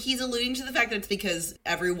 And he's alluding to the fact that it's because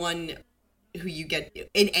everyone who you get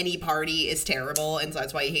in any party is terrible, and so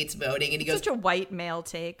that's why he hates voting. And he goes, such a white male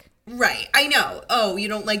take. Right, I know. Oh, you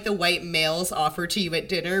don't like the white males offered to you at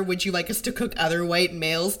dinner? Would you like us to cook other white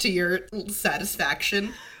males to your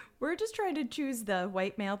satisfaction? We're just trying to choose the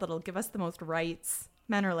white male that'll give us the most rights.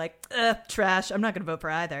 Men are like, trash. I'm not going to vote for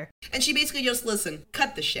either. And she basically just, listen,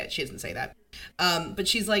 cut the shit. She doesn't say that. But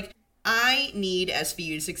she's like, I need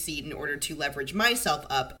SVU to succeed in order to leverage myself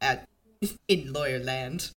up in lawyer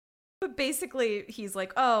land. But basically, he's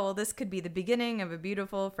like, oh, well, this could be the beginning of a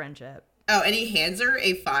beautiful friendship. Oh, and he hands her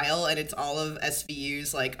a file, and it's all of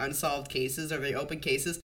SVU's, like, unsolved cases or the open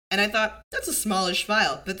cases. And I thought, that's a smallish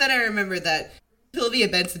file. But then I remembered that Sylvia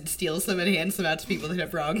Benson steals them and hands them out to people that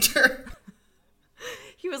have wronged her.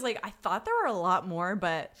 He was like, I thought there were a lot more,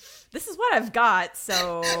 but this is what I've got,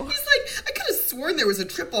 so... He's like, I could have sworn there was a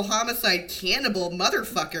triple homicide cannibal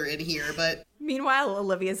motherfucker in here, but... Meanwhile,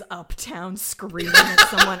 Olivia's uptown screaming at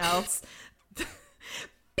someone else.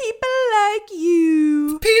 People like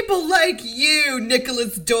you. People like you,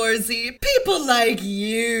 Nicholas Dorsey. People like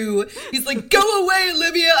you. He's like, go away,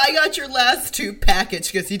 Olivia. I got your last 2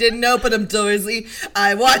 package because you didn't open them, Dorsey.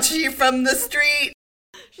 I watch you from the street.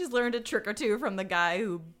 She's learned a trick or two from the guy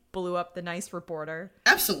who blew up the nice reporter.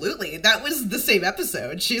 Absolutely. That was the same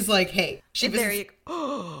episode. She's like, hey.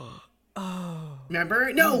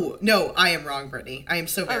 Remember? No, I am wrong, Brittany. I am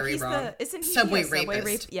so very wrong. Isn't he Subway Subway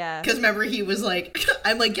rapist? Yeah. Because remember, he was like,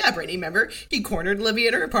 I'm like, yeah, Brittany, remember? He cornered Olivia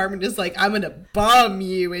in her apartment, is like, I'm going to bomb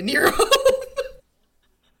you in your home.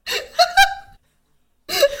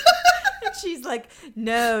 She's like,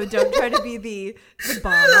 no, don't try to be the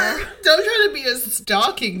bomber. Don't try to be a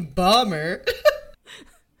stalking bomber.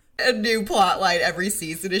 A new plot line every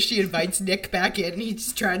season as she invites Nick back in and he's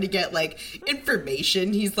just trying to get like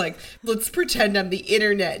information. He's like, let's pretend I'm the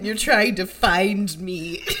internet and you're trying to find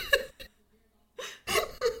me.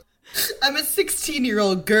 I'm a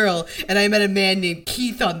 16-year-old girl and I met a man named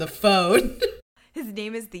Keith on the phone. His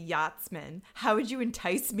name is the Yachtsman. How would you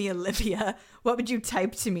entice me, Olivia? What would you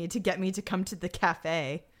type to me to get me to come to the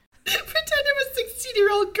cafe? Pretend I'm a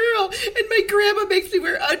 16-year-old girl and my grandma makes me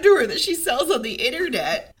wear underwear that she sells on the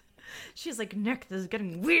internet. She's like, Nick, this is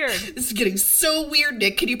getting weird. This is getting so weird,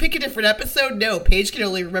 Nick. Can you pick a different episode? No, Paige can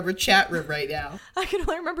only remember chat room right now. I can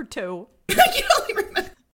only remember 2. I can only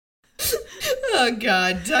remember. Oh,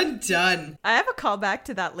 God. Done. I have a callback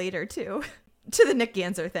to that later, too. To the Nick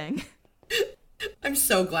Ganser thing. I'm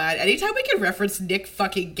so glad. Anytime we can reference Nick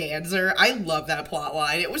fucking Ganser, I love that plot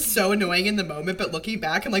line. It was so annoying in the moment, but looking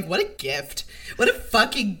back, I'm like, what a gift. What a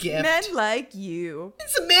fucking gift. Men like you.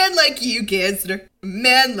 It's a man like you, Ganser. A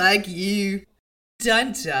man like you.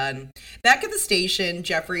 Done. Back at the station,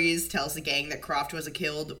 Jeffries tells the gang that Croft was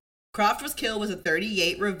killed with a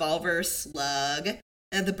 .38 revolver slug,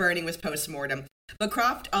 and the burning was post-mortem. But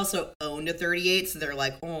Croft also owned a .38, so they're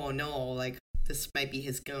like, oh no, like, this might be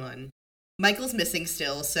his gun. Michael's missing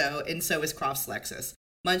still, so is Croft's Lexus.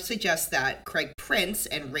 Munch suggests that Craig Prince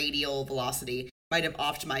and Radial Velocity might have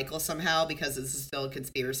offed Michael somehow because this is still a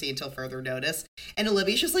conspiracy until further notice. And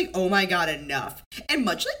Olivia's just like, oh my god, enough. And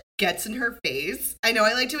Munch like gets in her face. I know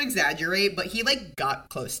I like to exaggerate, but he like got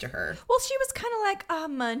close to her. Well, she was kind of like,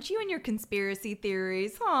 Munch, you and your conspiracy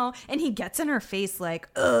theories, huh? And he gets in her face like,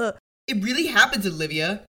 ugh. It really happens,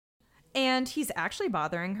 Olivia. And he's actually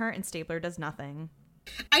bothering her, and Stabler does nothing.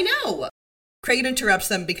 I know. Craig interrupts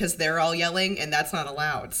them because they're all yelling, and that's not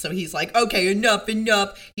allowed. So he's like, okay, enough.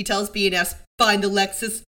 He tells B&S, find the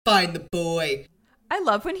Lexus, find the boy. I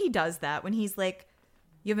love when he does that, when he's like,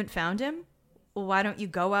 you haven't found him? Well, why don't you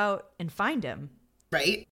go out and find him?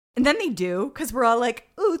 Right? And then they do, because we're all like,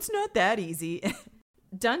 oh, it's not that easy.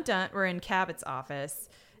 Dun, we're in Cabot's office.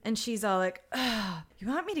 And she's all like, you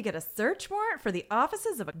want me to get a search warrant for the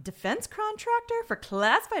offices of a defense contractor for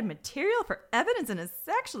classified material for evidence in a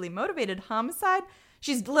sexually motivated homicide?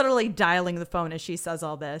 She's literally dialing the phone as she says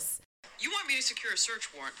all this. You want me to secure a search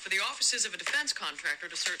warrant for the offices of a defense contractor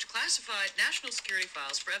to search classified national security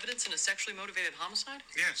files for evidence in a sexually motivated homicide?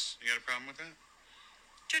 Yes. You got a problem with that?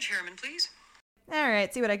 Judge Harriman, please. All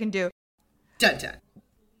right, see what I can do. Dun.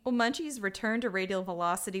 Well, Munchies return to Radial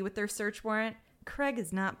Velocity with their search warrant. Craig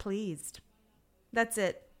is not pleased. That's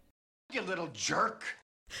it. You little jerk.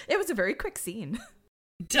 It was a very quick scene.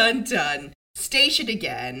 Dun. Station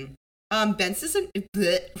again. Benson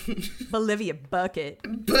Bolivia Bucket.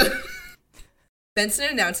 Benson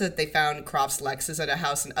announced that they found Croft's Lexus at a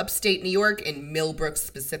house in upstate New York, in Millbrook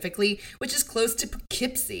specifically, which is close to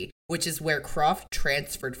Poughkeepsie, which is where Croft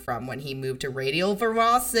transferred from when he moved to Radial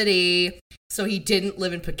Velocity. So he didn't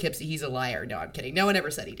live in Poughkeepsie. He's a liar. No, I'm kidding. No one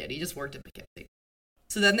ever said he did. He just worked in Poughkeepsie.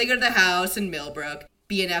 So then they go to the house in Millbrook.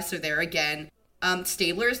 B&S are there again.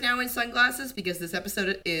 Stabler is now in sunglasses because this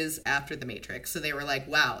episode is after The Matrix. So they were like,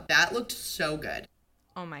 wow, that looked so good.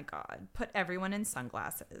 Oh my god. Put everyone in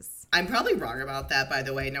sunglasses. I'm probably wrong about that, by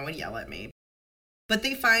the way. No one yell at me. But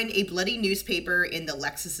they find a bloody newspaper in the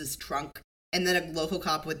Lexus's trunk. And then a local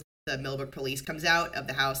cop with the Millbrook police comes out of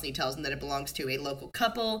the house and he tells them that it belongs to a local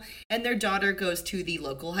couple. And their daughter goes to the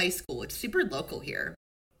local high school. It's super local here.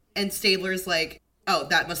 And Stabler's like, oh,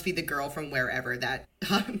 that must be the girl from wherever that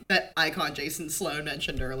icon Jason Sloan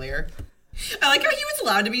mentioned earlier. I like how he was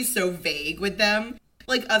allowed to be so vague with them.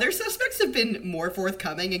 Like, other suspects have been more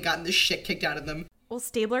forthcoming and gotten the shit kicked out of them. Well,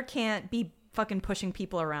 Stabler can't be fucking pushing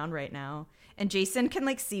people around right now. And Jason can,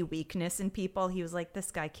 like, see weakness in people. He was like,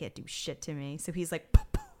 this guy can't do shit to me. So he's like, poof.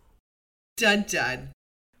 Dun.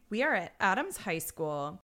 We are at Adams High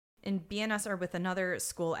School, and B&S are with another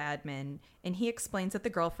school admin, and he explains that the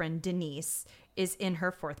girlfriend, Denise, is in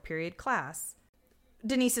her 4th period class.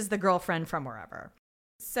 Denise is the girlfriend from wherever.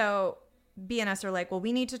 So B&S are like, well,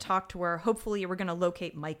 we need to talk to her. Hopefully we're going to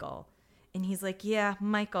locate Michael. And he's like, yeah,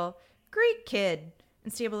 Michael, great kid.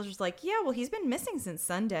 And Stabler's just like, yeah, well, he's been missing since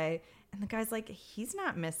Sunday. And the guy's like, he's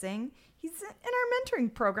not missing. He's in our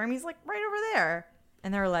mentoring program. He's like right over there.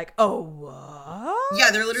 And they're like, oh, what? Yeah,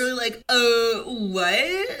 they're literally like,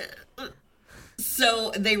 what?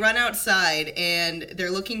 So they run outside and they're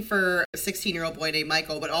looking for a 16-year-old boy named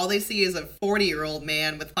Michael, but all they see is a 40-year-old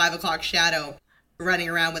man with 5 o'clock shadow running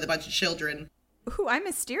around with a bunch of children. Who I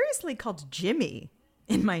mysteriously called Jimmy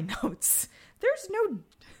in my notes. There's no...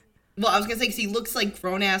 Well, I was going to say, because he looks like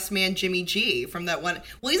grown-ass man Jimmy G from that one.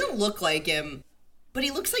 Well, he doesn't look like him, but he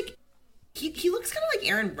looks like... He looks kind of like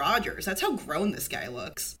Aaron Rodgers. That's how grown this guy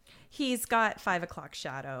looks. He's got 5 o'clock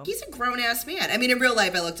shadow. He's a grown-ass man. I mean, in real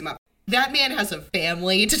life, I looked him up. That man has a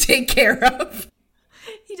family to take care of.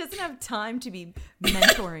 He doesn't have time to be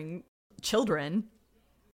mentoring children.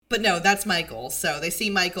 But no, that's Michael. So they see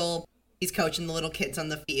Michael. He's coaching the little kids on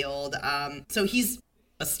the field. So he's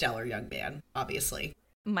a stellar young man, obviously.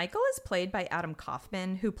 Michael is played by Adam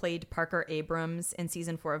Kaufman, who played Parker Abrams in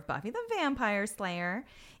season 4 of Buffy the Vampire Slayer.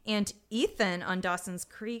 And Ethan on Dawson's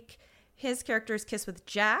Creek, his character's kiss with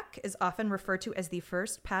Jack is often referred to as the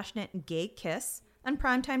first passionate gay kiss on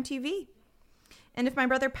primetime TV. And if my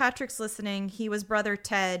brother Patrick's listening, he was brother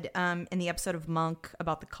Ted in the episode of Monk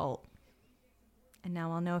about the cult. And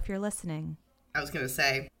now I'll know if you're listening. I was going to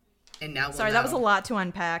say, and now we'll Sorry, know. that was a lot to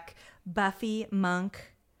unpack. Buffy,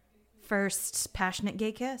 Monk, first passionate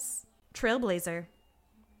gay kiss. Trailblazer.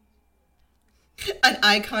 An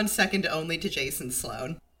icon second only to Jason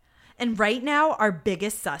Sloan. And right now, our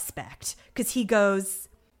biggest suspect. Because he goes,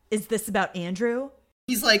 is this about Andrew?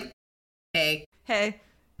 He's like, hey. Hey,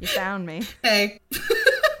 you found me. Hey.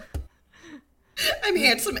 I'm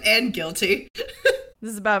handsome and guilty.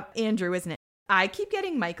 This is about Andrew, isn't it? I keep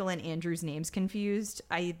getting Michael and Andrew's names confused.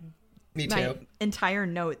 Me too. My entire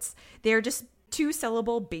notes. They're just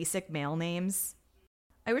 2-syllable basic male names.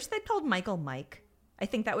 I wish they'd called Michael Mike. I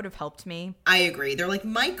think that would have helped me. I agree. They're like,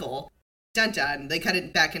 Michael. Dun dun. They cut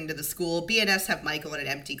it back into the school. BNS have Michael in an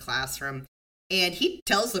empty classroom. And he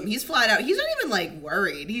tells them, he's flat out, he's not even like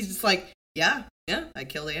worried. He's just like, yeah, I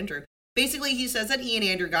killed Andrew. Basically, he says that he and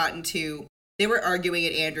Andrew they were arguing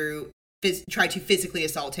and Andrew tried to physically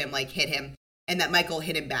assault him, like hit him. And that Michael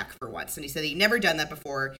hit him back for once. And he said he'd never done that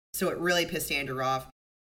before. So it really pissed Andrew off.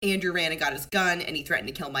 Andrew ran and got his gun and he threatened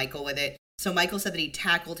to kill Michael with it. So Michael said that he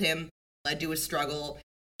tackled him, led to a struggle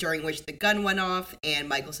during which the gun went off. And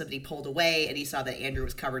Michael said that he pulled away and he saw that Andrew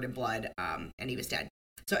was covered in blood and he was dead.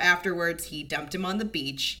 So afterwards, he dumped him on the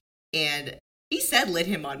beach and he said lit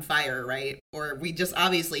him on fire, right? Or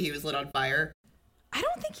obviously he was lit on fire. I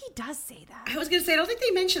don't think he does say that. I was going to say, I don't think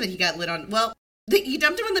they mentioned that he got lit on, well, he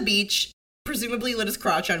dumped him on the beach, presumably lit his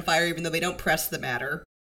crotch on fire, even though they don't press the matter.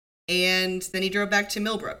 And then he drove back to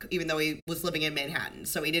Millbrook, even though he was living in Manhattan.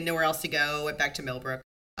 So he didn't know where else to go, went back to Millbrook.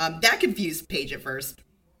 That confused Paige at first.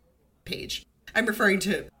 Paige. I'm referring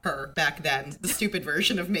to her back then, the stupid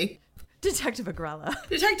version of me. Detective Agrella.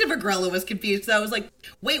 Detective Agrella was confused. So I was like,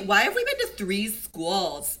 wait, why have we been to 3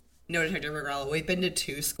 schools? No, Detective Agrella, we've been to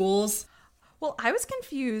 2 schools. Well, I was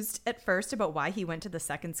confused at first about why he went to the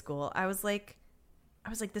second school. I was like,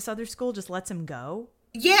 this other school just lets him go?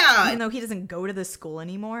 Yeah. Even though he doesn't go to the school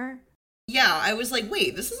anymore? Yeah, I was like,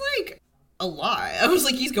 wait, this is like a lot. I was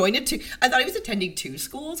like, he's going to 2. I thought he was attending 2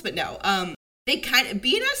 schools, but no. They kind of,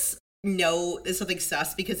 BNS know there's something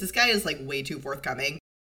sus because this guy is like way too forthcoming.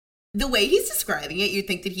 The way he's describing it, you'd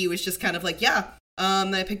think that he was just kind of like, yeah,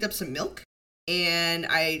 I picked up some milk and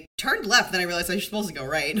I turned left. Then I realized I was supposed to go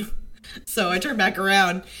right. So I turned back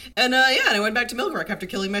around and and I went back to Millbrook after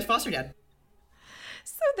killing my foster dad.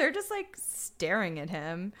 So they're just like staring at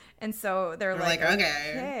him. And so they're like,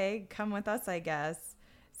 okay, come with us, I guess.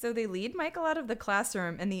 So they lead Michael out of the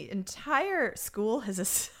classroom and the entire school has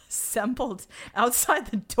assembled outside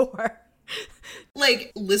the door.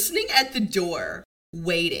 Like listening at the door,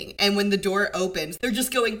 waiting. And when the door opens, they're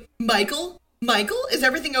just going, Michael, is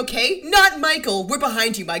everything okay? Not Michael. We're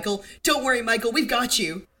behind you, Michael. Don't worry, Michael. We've got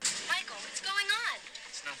you. Michael, what's going on?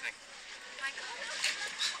 It's nothing. Michael?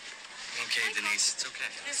 Okay, Denise, it's okay.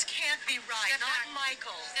 This can't be right. Step Not back.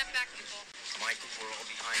 Michael. Step back, people. Michael, we're all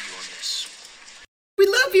behind you on this. We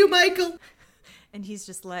love you, Michael. And he's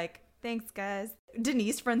just like, thanks, guys.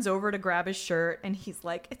 Denise runs over to grab his shirt and he's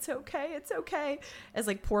like, it's okay. As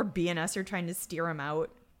like poor BNS are trying to steer him out.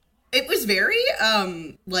 It was very,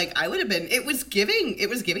 I would have been, it was giving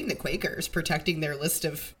the Quakers protecting their list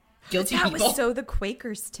of guilty That people. was so the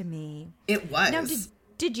Quakers to me. It was. Now,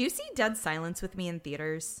 did you see Dead Silence with me in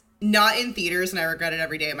theaters? Not in theaters, and I regret it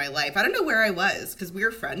every day of my life. I don't know where I was, because we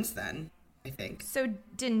were friends then, I think. So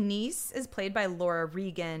Denise is played by Laura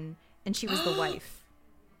Regan, and she was the wife.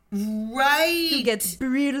 Right. Who gets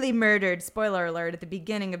brutally murdered, spoiler alert, at the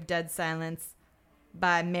beginning of Dead Silence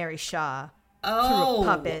by Mary Shaw through a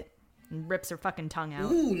puppet and rips her fucking tongue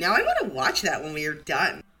out. Ooh, now I want to watch that when we are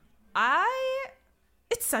done.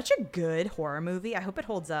 It's such a good horror movie. I hope it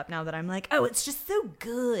holds up now that I'm like, oh, it's just so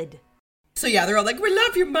good. So yeah, they're all like, we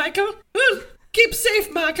love you, Michael. Keep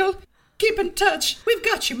safe, Michael. Keep in touch. We've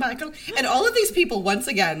got you, Michael. And all of these people, once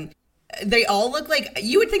again, they all look like,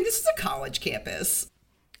 you would think this is a college campus.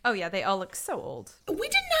 Oh yeah, they all look so old. We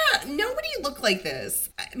did not. Nobody looked like this.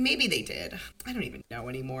 Maybe they did. I don't even know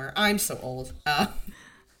anymore. I'm so old.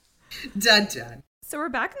 Dun. So we're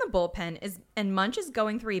back in the bullpen, and Munch is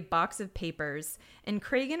going through a box of papers, and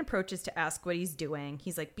Cragen approaches to ask what he's doing.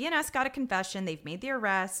 He's like, BNS got a confession. They've made the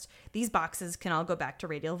arrest. These boxes can all go back to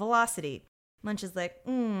radial velocity. Munch is like,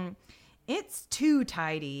 it's too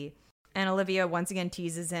tidy. And Olivia once again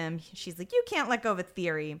teases him. She's like, you can't let go of a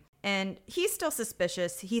theory. And he's still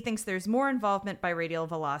suspicious. He thinks there's more involvement by radial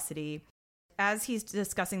velocity. As he's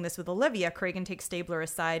discussing this with Olivia, Cragen takes Stabler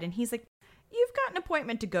aside, and he's like, you've got an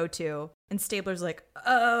appointment to go to. And Stabler's like,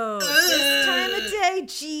 oh, this time of day,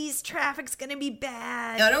 geez, traffic's gonna be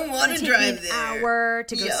bad. I don't want to drive there. An hour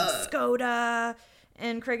to go see Skoda.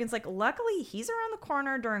 And Cragen's like, luckily, he's around the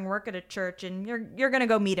corner during work at a church, and you're gonna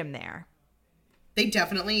go meet him there. They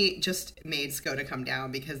definitely just made Skoda come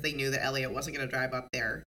down because they knew that Elliot wasn't going to drive up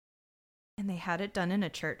there. And they had it done in a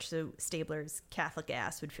church, so Stabler's Catholic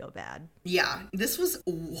ass would feel bad. Yeah, this was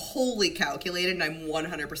wholly calculated, and I'm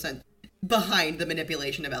 100% behind the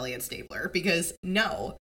manipulation of Elliot Stabler, because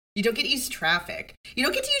no, you don't get to use traffic. You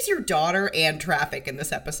don't get to use your daughter and traffic in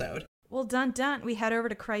this episode. Well, dun, we head over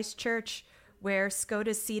to Christ Church, where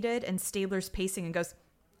Skoda's seated and Stabler's pacing and goes,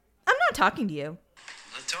 I'm not talking to you.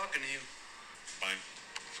 I'm not talking to you. Fine.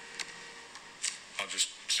 I'll just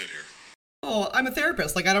sit here. Oh, I'm a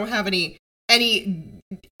therapist. Like, I don't have any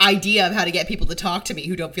idea of how to get people to talk to me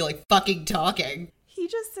who don't feel like fucking talking. He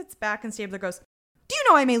just sits back and Stabler goes, do you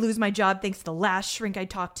know I may lose my job thanks to the last shrink I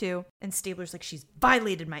talked to? And Stabler's like, she's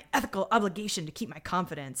violated my ethical obligation to keep my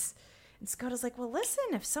confidence. And Skoda's like, well, listen,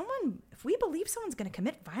 if we believe someone's going to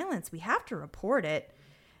commit violence, we have to report it.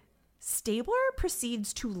 Stabler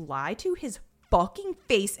proceeds to lie to his fucking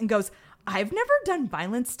face and goes, I've never done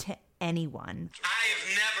violence to anyone. I have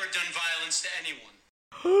never done violence to anyone.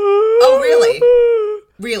 Oh, really?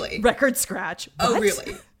 Really? Record scratch. What? Oh,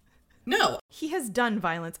 really? No. He has done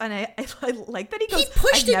violence. And I like that he goes, He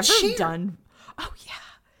pushed I've a never chair. done. Oh, yeah.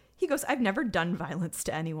 He goes, I've never done violence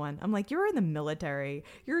to anyone. I'm like, you're in the military.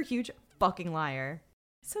 You're a huge fucking liar.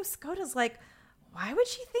 So Skoda's like, why would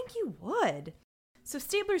she think you would? So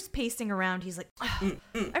Stabler's pacing around. He's like, I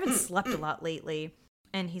haven't slept a lot lately.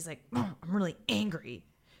 And he's like, I'm really angry.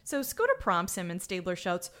 So Skoda prompts him and Stabler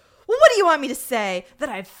shouts, well, what do you want me to say? That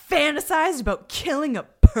I've fantasized about killing a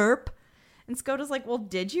perp? And Skoda's like, well,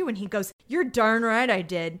 did you? And he goes, you're darn right I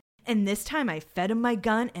did. And this time I fed him my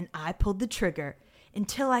gun and I pulled the trigger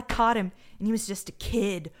until I caught him. And he was just a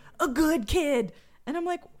kid, a good kid. And I'm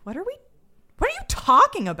like, what are you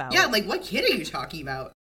talking about? Yeah, like, what kid are you talking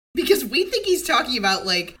about? Because we think he's talking about,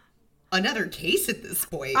 like, another case at this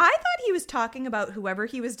point. I thought he was talking about whoever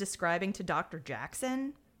he was describing to Dr.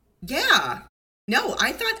 Jackson. Yeah. No,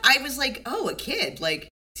 I was like, oh, a kid. Like,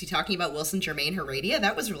 is he talking about Wilson Germain Heredia?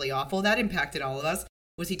 That was really awful. That impacted all of us.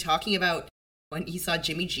 Was he talking about when he saw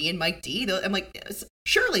Jimmy G and Mike D? I'm like,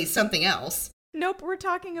 surely something else. Nope, we're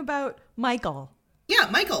talking about Michael. Yeah,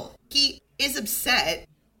 Michael. He is upset.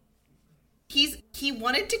 He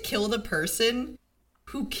wanted to kill the person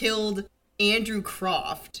who killed Andrew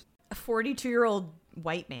Croft. A 42-year-old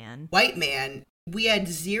white man. White man. We had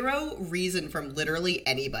zero reason from literally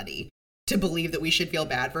anybody to believe that we should feel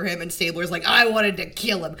bad for him. And Stabler's like, I wanted to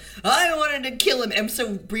kill him. I wanted to kill him. And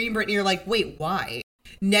so Bree and Brittany are like, wait, why?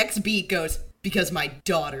 Next beat goes, because my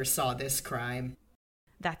daughter saw this crime.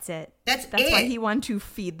 That's it. That's why it. he wanted to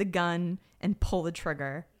feed the gun and pull the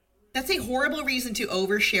trigger. That's a horrible reason to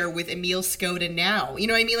overshare with Emil Skoda now. You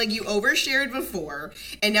know what I mean? Like, you overshared before,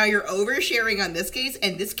 and now you're oversharing on this case,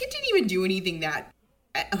 and this kid didn't even do anything that...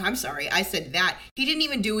 I'm sorry, I said that. He didn't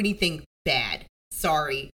even do anything bad.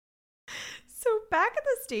 Sorry. So back at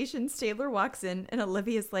the station, Stabler walks in, and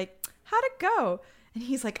Olivia's like, how'd it go? And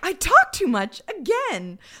he's like, I talk too much,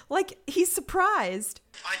 again. Like, he's surprised.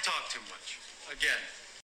 I talk too much. Again.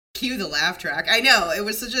 Cue the laugh track. I know, it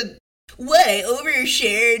was such a... What? I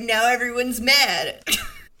overshared, now everyone's mad.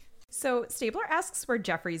 So Stabler asks where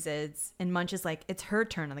Jeffries is, and Munch is like, it's her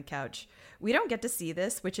turn on the couch. We don't get to see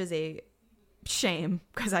this, which is a shame,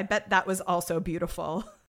 because I bet that was also beautiful.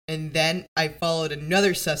 And then I followed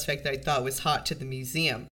another suspect that I thought was hot to the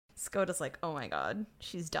museum. Skoda's like, oh my god,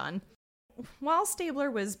 she's done. While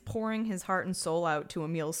Stabler was pouring his heart and soul out to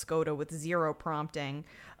Emil Skoda with zero prompting,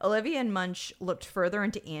 Olivia and Munch looked further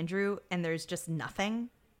into Andrew, and there's just nothing.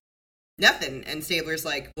 Nothing. And Stabler's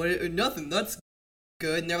like, what? Nothing, that's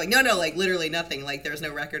good. And they're like, no, like, literally nothing. Like, there's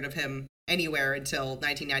no record of him anywhere until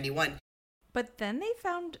 1991. But then they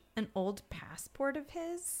found an old passport of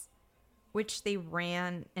his, which they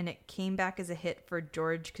ran, and it came back as a hit for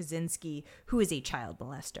George Kaczynski, who is a child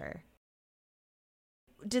molester.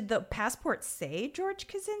 Did the passport say George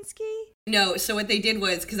Kaczynski? No, so what they did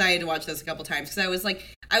was, because I had to watch this a couple times, because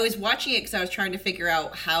I was watching it because I was trying to figure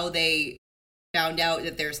out how they found out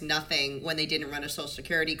that there's nothing when they didn't run a social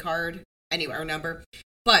security card, anyway, or number.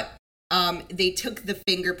 But they took the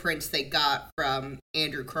fingerprints they got from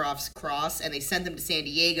Andrew Croft's cross and they sent them to San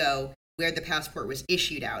Diego, where the passport was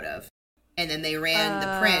issued out of. And then they ran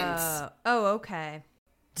the prints. Oh, okay.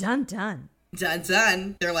 Done. Done.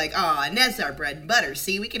 They're like, oh, and that's our bread and butter.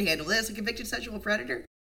 See, we can handle this. A convicted sexual predator.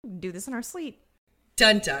 Do this in our sleep.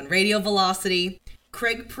 Dun. Radio velocity.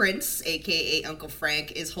 Craig Prince, a.k.a. Uncle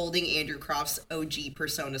Frank, is holding Andrew Croft's OG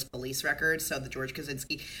Personas police record. So the George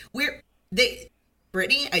Kaczynski.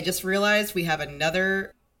 Brittany, I just realized we have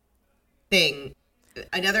another thing.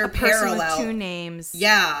 Another parallel. Person with two names.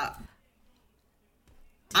 Yeah.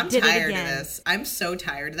 I'm tired of this. I'm so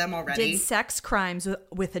tired of them already. Did sex crimes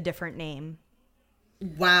with a different name.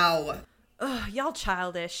 Wow. Ugh, y'all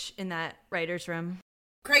childish in that writer's room.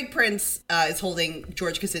 Craig Prince is holding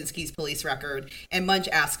George Kaczynski's police record, and Munch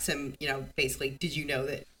asks him, basically, did you know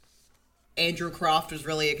that Andrew Croft was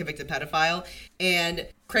really a convicted pedophile? And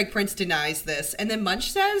Craig Prince denies this, and then Munch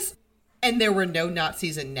says, and there were no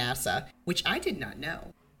Nazis in NASA, which I did not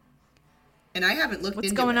know. And I haven't looked into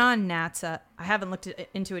it. What's going on, NASA? I haven't looked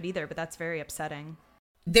into it either, but that's very upsetting.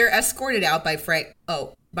 They're escorted out by Frank.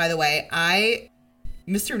 Oh, by the way,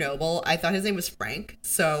 Mr. Noble, I thought his name was Frank.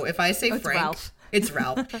 So if I say Frank, Ralph. It's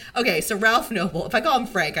Ralph. Okay, so Ralph Noble. If I call him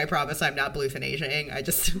Frank, I promise I'm not bluefinating. I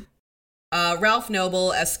just... Ralph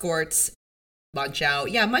Noble escorts Munch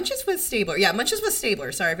out. Yeah, Munch is with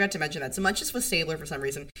Stabler. Sorry, I forgot to mention that. So Munch is with Stabler for some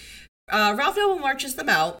reason. Ralph Noble marches them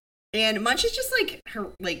out. And Munch is just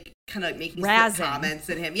kind of making slick comments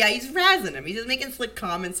at him. Yeah, he's razzing him. He's just making slick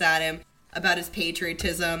comments at him about his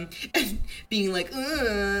patriotism and being like,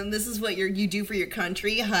 this is what you do for your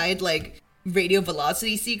country, hide radio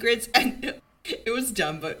velocity secrets. And it was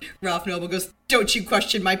dumb, but Ralph Noble goes, don't you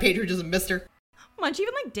question my patriotism, mister. Munch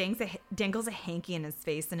even dangles a hanky in his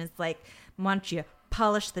face and is like, Munch, you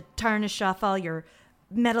polish the tarnish off all your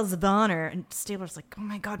medals of honor. And Stabler's like, oh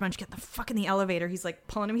my god, Munch, get the fuck in the elevator. He's like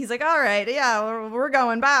pulling him. He's like, all right, yeah, we're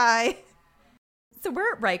going, bye. So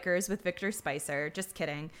we're at Rikers with Victor Spicer. Just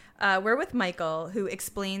kidding. We're with Michael, who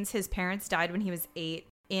explains his parents died when he was 8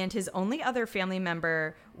 and his only other family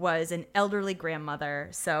member was an elderly grandmother.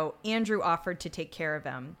 So Andrew offered to take care of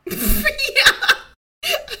him. Yeah.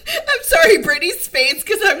 I'm sorry, Brittany's face,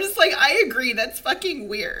 because I'm just like, I agree. That's fucking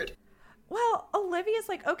weird. Well, Olivia's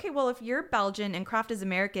like, okay, well, if you're Belgian and Croft is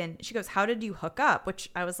American, she goes, how did you hook up? Which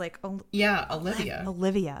I was like, oh, yeah, Olivia.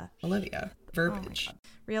 Verbiage. Oh,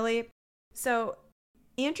 really? So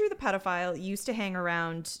Andrew the pedophile used to hang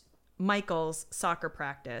around Michael's soccer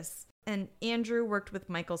practice, and Andrew worked with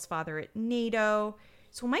Michael's father at NATO.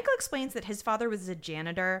 So Michael explains that his father was a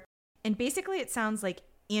janitor, and basically it sounds like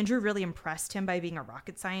Andrew really impressed him by being a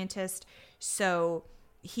rocket scientist, so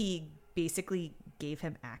he basically gave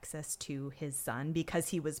him access to his son because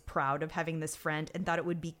he was proud of having this friend and thought it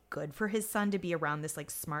would be good for his son to be around this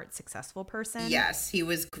smart, successful person. Yes, he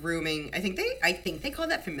was grooming. I think they call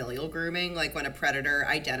that familial grooming, when a predator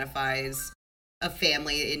identifies a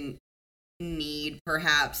family in need,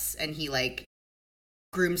 perhaps, and he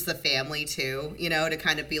grooms the family too, to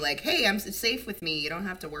kind of be like, hey, it's safe with me. You don't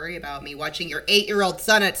have to worry about me watching your 8-year-old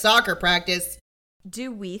son at soccer practice.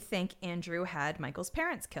 Do we think Andrew had Michael's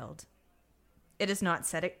parents killed? It is not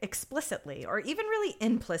said explicitly or even really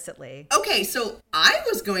implicitly. Okay, so I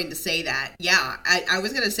was going to say that. Yeah, I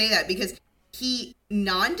was going to say that because his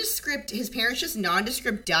parents just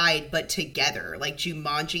nondescript died, but together, like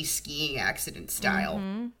Jumanji skiing accident style.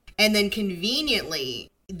 Mm-hmm. And then conveniently,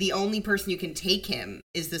 the only person who can take him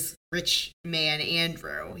is this rich man,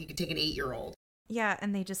 Andrew. He could take an 8-year-old. Yeah,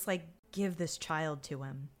 and they just give this child to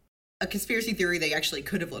him. A conspiracy theory they actually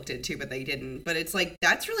could have looked into, but they didn't. But it's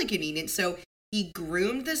that's really convenient. So he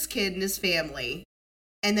groomed this kid and his family,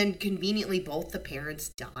 and then conveniently both the parents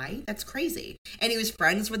die? That's crazy. And he was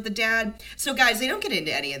friends with the dad. So guys, they don't get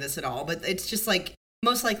into any of this at all, but it's just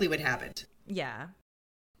most likely what happened. Yeah.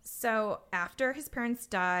 So after his parents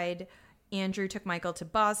died, Andrew took Michael to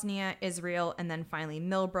Bosnia, Israel, and then finally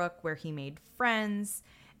Millbrook, where he made friends.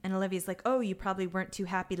 And Olivia's like, oh, you probably weren't too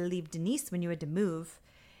happy to leave Denise when you had to move.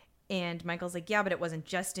 And Michael's like, yeah, but it wasn't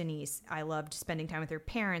just Denise. I loved spending time with her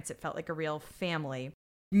parents. It felt like a real family.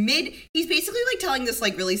 He's basically telling this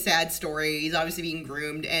really sad story. He's obviously being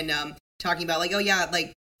groomed and talking about oh yeah,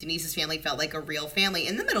 Denise's family felt like a real family.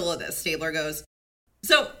 In the middle of this, Stabler goes,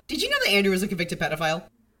 so did you know that Andrew was a convicted pedophile?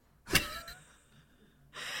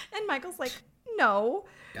 And Michael's like, no.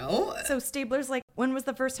 No? So Stabler's like, when was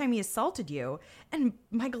the first time he assaulted you? And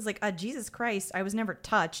Michael's like, Jesus Christ, I was never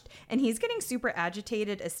touched. And he's getting super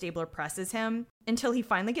agitated as Stabler presses him until he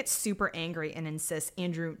finally gets super angry and insists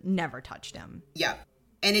Andrew never touched him. Yeah.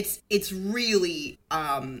 And it's really,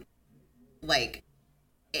 like,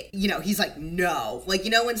 you know, he's like, no. Like,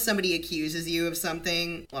 you know when somebody accuses you of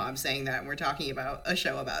something? Well, I'm saying that and we're talking about a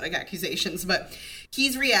show about accusations, but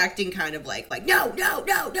he's reacting kind of like, no.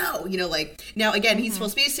 You know, like, now, again, he's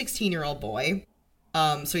supposed to be a 16-year-old boy.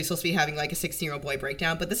 So he's supposed to be having, like, a 16-year-old boy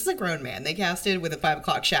breakdown. But this is a grown man they casted with a 5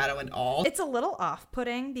 o'clock shadow and all. It's a little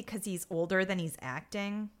off-putting because he's older than he's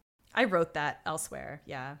acting. I wrote that elsewhere,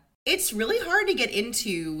 yeah. It's really hard to get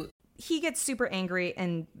into. He gets super angry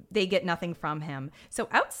and they get nothing from him. So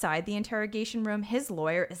outside the interrogation room, his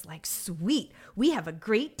lawyer is like, sweet, we have a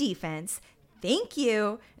great defense. Thank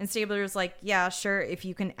you. And Stabler's like, yeah, sure, if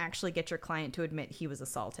you can actually get your client to admit he was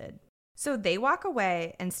assaulted. So they walk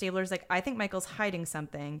away and Stabler's like, I think Michael's hiding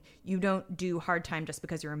something. You don't do hard time just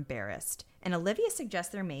because you're embarrassed. And Olivia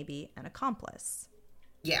suggests there may be an accomplice.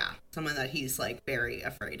 Yeah, someone that he's, like, very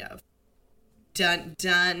afraid of.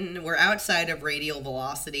 Done. We're outside of radial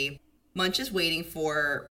velocity. Munch is waiting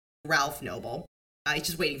for Ralph Noble. He's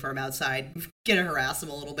just waiting for him outside. Gonna harass him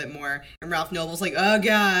a little bit more. And Ralph Noble's like, oh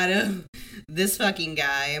god, this fucking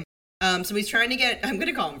guy. So he's trying to get, I'm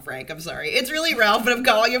gonna call him Frank, I'm sorry. It's really Ralph, but I'm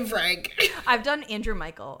calling him Frank. I've done Andrew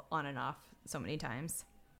Michael on and off so many times.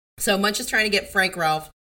 So Munch is trying to get Frank Ralph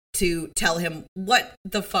to tell him what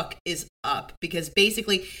the fuck is up. Because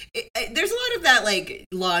basically, there's a lot of that, like,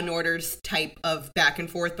 Law and Orders type of back and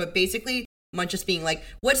forth, but basically, Munch just being like,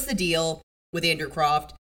 what's the deal with Andrew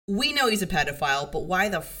Croft? We know he's a pedophile, but why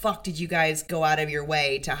the fuck did you guys go out of your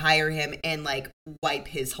way to hire him and, like, wipe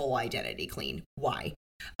his whole identity clean? Why?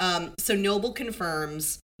 So Noble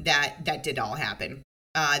confirms that did all happen,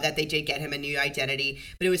 that they did get him a new identity,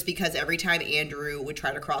 but it was because every time Andrew would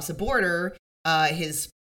try to cross a border, his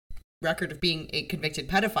record of being a convicted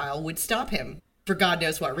pedophile would stop him for God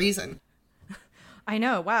knows what reason. I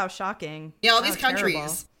know. Wow. Shocking. Yeah, all Wow, these countries.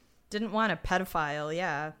 terrible. Didn't want a pedophile,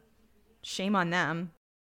 yeah. Shame on them.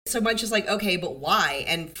 So Munch is like, okay, but why?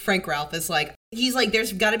 And Frank Ralph is like, he's like,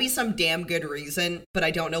 there's got to be some damn good reason, but I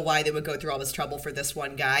don't know why they would go through all this trouble for this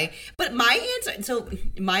one guy. But my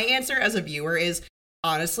answer as a viewer is,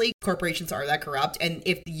 honestly, corporations are that corrupt, and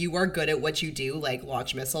if you are good at what you do, like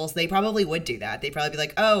launch missiles, they probably would do that. They'd probably be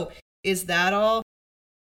like, oh, is that all?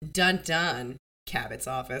 Dun. Cabot's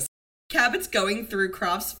office. Cabot's going through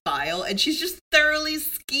Croft's file, and she's just thoroughly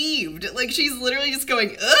skeeved. Like, she's literally just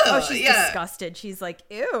going, ugh. Oh, she's disgusted. She's like,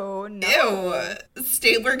 ew, no. Ew.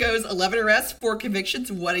 Stabler goes, 11 arrests, 4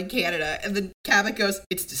 convictions, 1 in Canada. And then Cabot goes,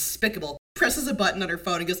 it's despicable. Presses a button on her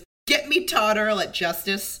phone and goes, get me Todd Earl at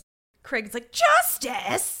Justice. Craig's like,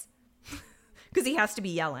 Justice? Because he has to be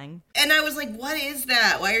yelling. And I was like, what is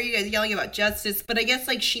that? Why are you guys yelling about justice? But I guess,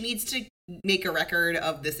 like, she needs to make a record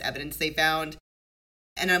of this evidence they found.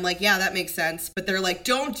 And I'm like, yeah, that makes sense. But they're like,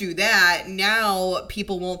 don't do that. Now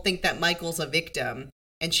people won't think that Michael's a victim.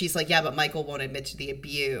 And she's like, yeah, but Michael won't admit to the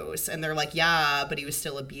abuse. And they're like, yeah, but he was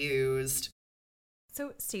still abused.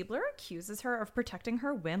 So Stabler accuses her of protecting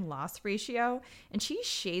her win-loss ratio. And she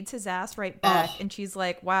shades his ass right back. Oh. And she's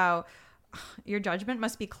like, wow, your judgment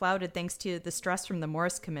must be clouded thanks to the stress from the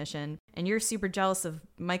Morris Commission. And you're super jealous of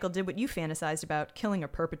Michael did what you fantasized about, killing a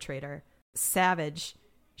perpetrator. Savage.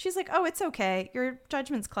 She's like, oh, it's okay. Your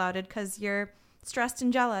judgment's clouded because you're stressed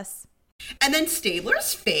and jealous. And then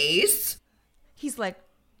Stabler's face. He's like.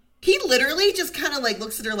 He literally just kind of like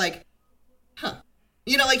looks at her like, huh.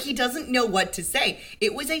 You know, like he doesn't know what to say.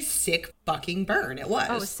 It was a sick fucking burn. It was.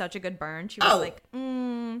 Oh, it was such a good burn. She was like,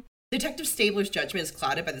 Detective Stabler's judgment is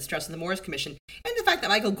clouded by the stress of the Morris Commission and the fact that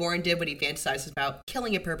Michael Gorin did what he fantasizes about,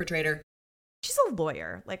 killing a perpetrator. She's a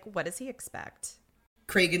lawyer. Like, what does he expect?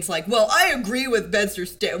 Cragen's like, well, I agree with Mr.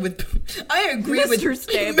 Stabler.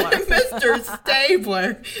 Mr.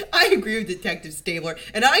 Stabler. I agree with Detective Stabler,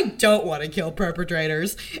 and I don't want to kill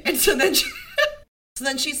perpetrators. And so then,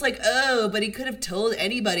 she's like, oh, but he could have told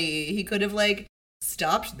anybody. He could have like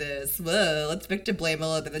stopped this. Whoa, let's victim blame a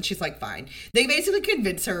little bit. And then she's like, fine. They basically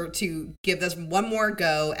convince her to give this one more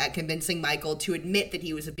go at convincing Michael to admit that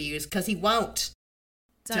he was abused because he won't.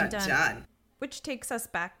 Done. Which takes us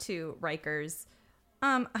back to Rikers.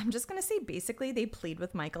 I'm just going to say basically they plead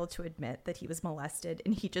with Michael to admit that he was molested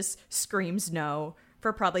and he just screams no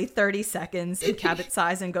for probably 30 seconds and Cabot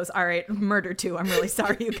sighs and goes, all right, murder too. I'm really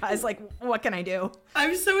sorry, you guys. Like, what can I do?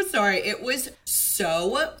 I'm so sorry. It was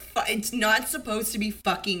so it's not supposed to be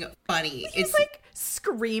fucking funny. He's like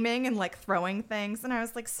screaming and like throwing things. And I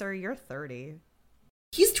was like, sir, you're 30.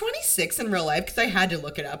 He's 26 in real life because I had to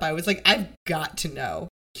look it up. I was like, I've got to know.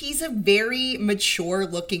 he's a very mature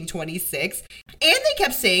looking 26. And they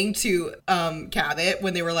kept saying to Cabot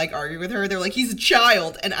when they were like arguing with her, they're like, he's a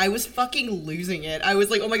child. And I was fucking losing it. I was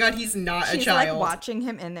like, oh my God, he's not a child. She's like watching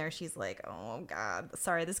him in there. She's like, oh God,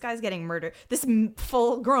 sorry, this guy's getting murdered. This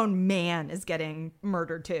full grown man is getting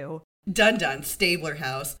murdered too. Dun dun, Stabler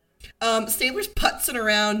house. Stabler's putzing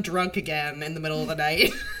around drunk again in the middle of the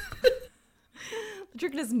night.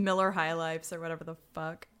 Drinking his Miller High Lifes or whatever the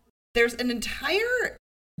fuck. There's an entire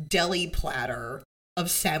deli platter of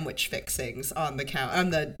sandwich fixings on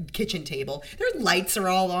the kitchen table. Their lights are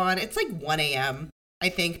all on. It's like 1 a.m., I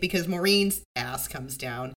think, because Maureen's ass comes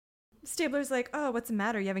down. Stabler's like, oh, what's the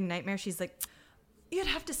matter? You having nightmares? She's like, you'd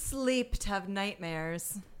have to sleep to have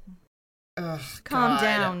nightmares. Ugh, Calm God.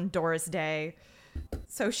 down, Doris Day.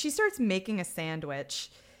 So she starts making a sandwich,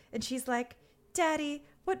 and she's like, Daddy,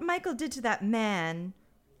 what Michael did to that man,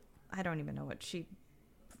 I don't even know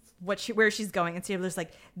where she's going. And Stabler's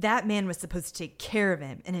like, that man was supposed to take care of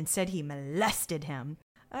him, and instead he molested him.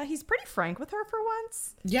 He's pretty frank with her for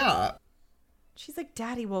once. Yeah. She's like,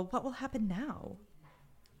 Daddy, well, what will happen now?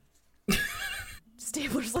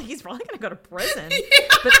 Stabler's like, he's probably going to go to prison. Yeah.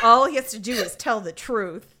 But all he has to do is tell the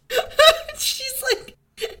truth. She's like,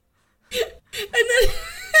 and then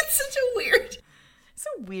it's such a weird. It's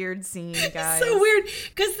a weird scene, guys. So weird.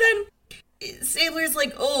 Because then Stabler's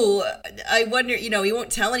like, oh, I wonder, he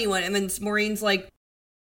won't tell anyone. And then Maureen's like,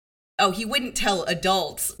 oh, he wouldn't tell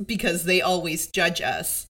adults because they always judge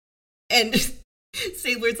us. And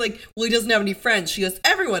Stabler's like, well, he doesn't have any friends. She goes,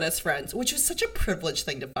 everyone has friends, which was such a privileged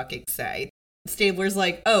thing to fucking say. Stabler's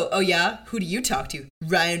like, oh yeah? Who do you talk to?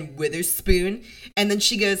 Ryan Witherspoon? And then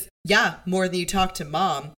she goes, yeah, more than you talk to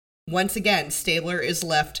Mom. Once again, Stabler is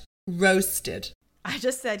left roasted. I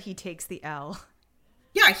just said he takes the L.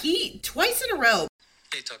 Yeah, he, twice in a row.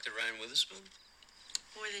 Hey, talk to Ryan Witherspoon?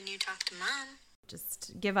 More than you talk to Mom.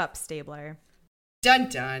 Just give up, Stabler. Dun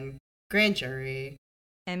dun. Grand jury.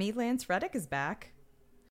 Emmy Lance Reddick is back.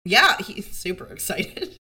 Yeah, he's super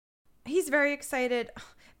excited. He's very excited.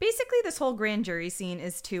 Basically, this whole grand jury scene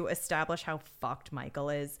is to establish how fucked Michael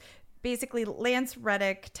is. Basically, Lance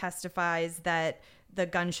Reddick testifies that the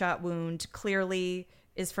gunshot wound clearly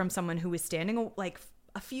is from someone who was standing like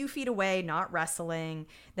a few feet away, not wrestling.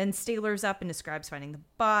 Then Stabler's up and describes finding the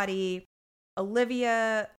body.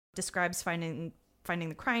 Olivia describes finding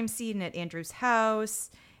the crime scene at Andrew's house.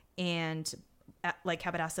 And like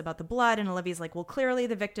Cabot asks about the blood, and Olivia's like, well, clearly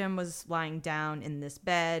the victim was lying down in this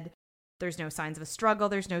bed. There's no signs of a struggle.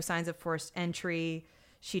 There's no signs of forced entry.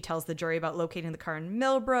 She tells the jury about locating the car in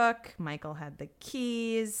Millbrook. Michael had the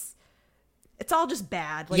keys. It's all just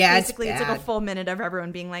bad. Like, yeah, basically, it's like a full minute of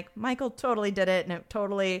everyone being like, Michael totally did it, and it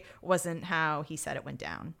totally wasn't how he said it went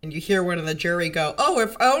down. And you hear one of the jury go, oh,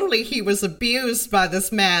 if only he was abused by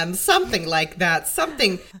this man. Something like that.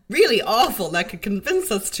 Something really awful that could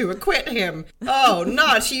convince us to acquit him. Oh,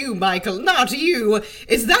 not you, Michael, not you.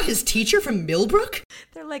 Is that his teacher from Millbrook?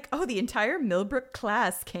 They're like, oh, the entire Millbrook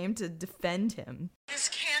class came to defend him. This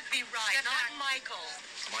can't be right. Not Michael.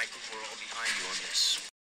 Michael, we're all behind you on this.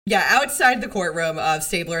 Yeah, outside the courtroom,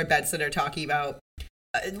 Stabler and Benson are talking about...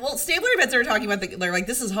 Stabler and Benson are talking about... They're like,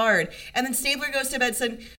 this is hard. And then Stabler goes to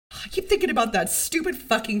Benson, I keep thinking about that stupid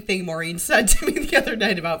fucking thing Maureen said to me the other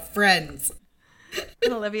night about friends.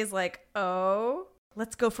 And Olivia's like, oh,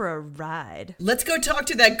 let's go for a ride. Let's go talk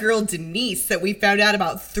to that girl Denise that we found out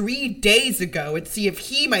about 3 days ago and see if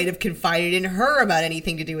he might have confided in her about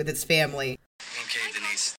anything to do with his family. Okay,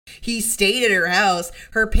 Denise. He stayed at her house.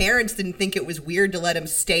 Her parents didn't think it was weird to let him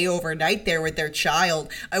stay overnight there with their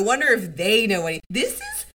child. I wonder if they know any. This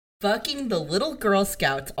is fucking the little Girl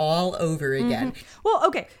Scouts all over again. Mm-hmm. Well,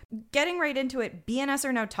 okay, getting right into it, BNS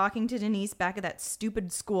are now talking to Denise back at that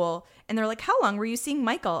stupid school, and they're like, how long were you seeing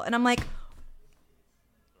Michael? And I'm like,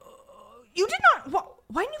 you did not,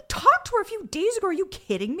 why didn't you talk to her a few days ago? Are you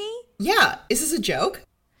kidding me? Yeah, is this a joke?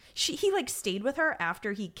 He like stayed with her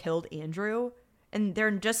after he killed Andrew. And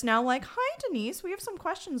they're just now like, hi, Denise, we have some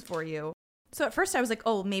questions for you. So at first I was like,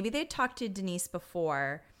 oh, maybe they talked to Denise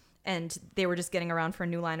before and they were just getting around for a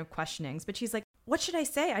new line of questionings. But she's like, what should I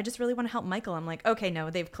say? I just really want to help Michael. I'm like, okay, no,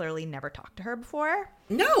 they've clearly never talked to her before.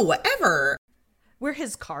 No, ever. Where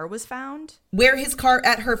his car was found. Where his car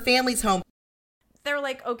at her family's home. They're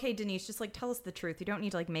like, okay, Denise, just like tell us the truth. You don't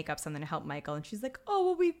need to like make up something to help Michael. And she's like, oh,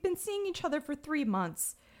 well, we've been seeing each other for 3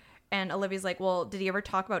 months. And Olivia's like, well, did he ever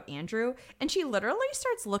talk about Andrew? And she literally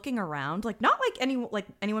starts looking around, like not like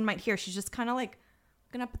anyone might hear. She's just kind of like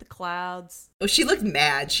looking up at the clouds. Oh, she looked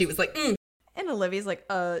mad. She was like, And Olivia's like,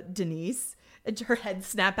 Denise. And her head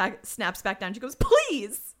snaps back down. She goes,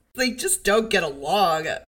 please. They just don't get along.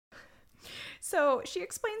 So she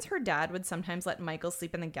explains her dad would sometimes let Michael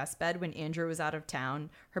sleep in the guest bed when Andrew was out of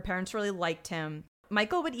town. Her parents really liked him.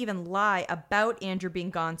 Michael would even lie about Andrew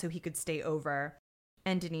being gone so he could stay over.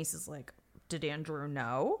 And Denise is like, did Andrew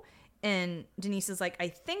know? And Denise is like, I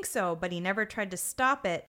think so, but he never tried to stop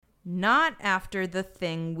it. Not after the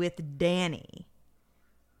thing with Danny.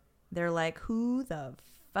 They're like, who the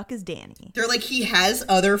fuck is Danny? They're like, he has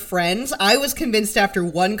other friends. I was convinced after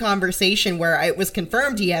one conversation where it was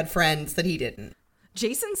confirmed he had friends that he didn't.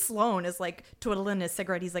 Jason Sloan is like twiddling his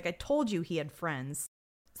cigarette. He's like, I told you he had friends.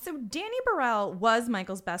 So Danny Burrell was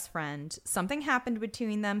Michael's best friend. Something happened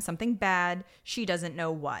between them, something bad. She doesn't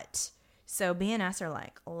know what. So B&S are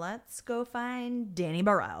like, let's go find Danny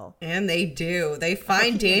Burrell. And they do. They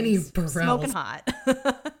find Danny Burrell. Smoking hot.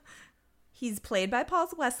 He's played by Paul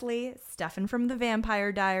Wesley, Stefan from The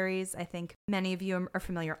Vampire Diaries. I think many of you are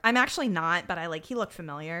familiar. I'm actually not, but he looked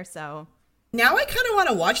familiar, so. Now I kind of want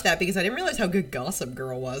to watch that because I didn't realize how good Gossip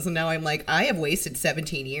Girl was. And now I'm like, I have wasted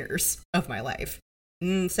 17 years of my life.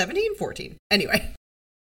 17, 14. Anyway.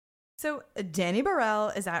 So Danny Burrell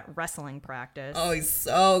is at wrestling practice. Oh, he's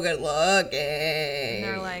so good looking. And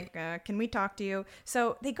they're like, can we talk to you?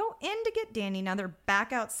 So they go in to get Danny. Now they're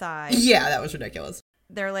back outside. Yeah, that was ridiculous.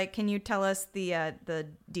 They're like, can you tell us the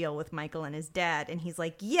deal with Michael and his dad? And he's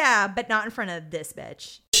like, yeah, but not in front of this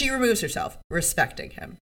bitch. She removes herself, respecting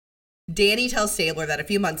him. Danny tells Stabler that a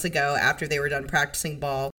few months ago, after they were done practicing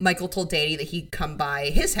ball, Michael told Danny that he'd come by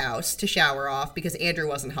his house to shower off because Andrew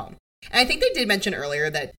wasn't home. And I think they did mention earlier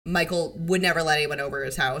that Michael would never let anyone over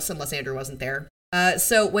his house unless Andrew wasn't there.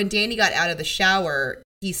 So when Danny got out of the shower,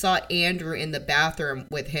 he saw Andrew in the bathroom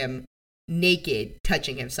with him naked,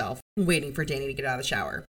 touching himself, waiting for Danny to get out of the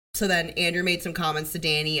shower. So then Andrew made some comments to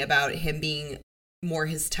Danny about him being more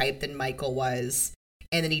his type than Michael was.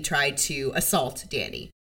 And then he tried to assault Danny.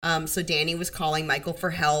 So Danny was calling Michael for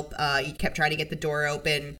help. He kept trying to get the door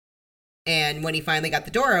open. And when he finally got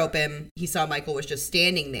the door open, he saw Michael was just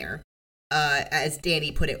standing there, as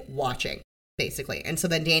Danny put it, watching, basically. And so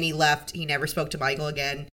then Danny left. He never spoke to Michael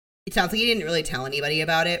again. It sounds like he didn't really tell anybody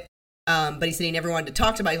about it. But he said he never wanted to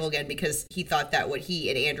talk to Michael again because he thought that what he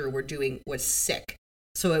and Andrew were doing was sick.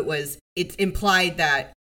 So it's implied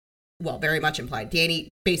that, well, very much implied. Danny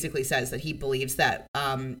basically says that he believes that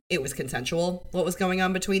it was consensual, what was going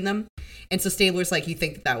on between them. And so Stabler's like, you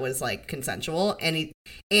think that was like consensual? And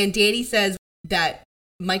Danny says that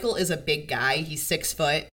Michael is a big guy. He's 6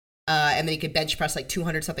 foot. And then he could bench press like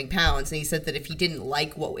 200 something pounds. And he said that if he didn't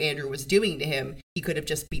like what Andrew was doing to him, he could have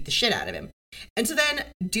just beat the shit out of him. And so then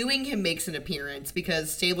Doing Him makes an appearance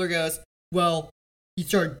because Stabler goes, well, he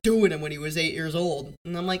started doing him when he was 8 years old.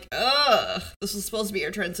 And I'm like, ugh, this was supposed to be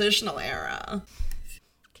your transitional era.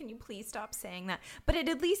 Can you please stop saying that? But it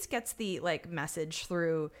at least gets the like message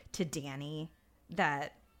through to Danny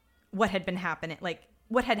that what had been happening, like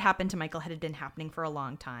what had happened to Michael had been happening for a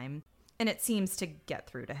long time. And it seems to get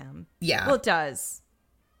through to him. Yeah. Well, it does.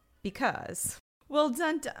 Because, well,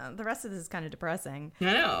 the rest of this is kind of depressing. I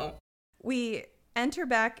know. We enter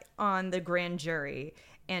back on the grand jury,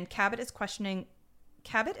 and Cabot is questioning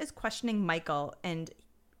Michael and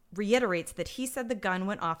reiterates that he said the gun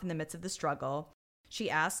went off in the midst of the struggle. She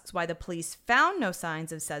asks why the police found no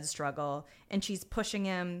signs of said struggle, and she's pushing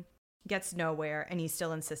him, gets nowhere, and he's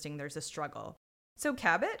still insisting there's a struggle. So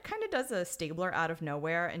Cabot kind of does a Stabler out of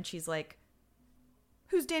nowhere, and she's like,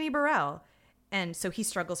 who's Danny Burrell? And so he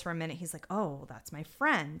struggles for a minute. He's like, oh, that's my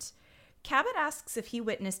friend. Cabot asks if he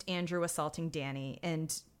witnessed Andrew assaulting Danny,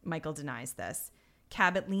 and Michael denies this.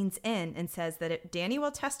 Cabot leans in and says that Danny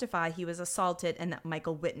will testify he was assaulted and that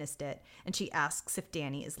Michael witnessed it, and she asks if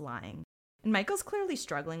Danny is lying. And Michael's clearly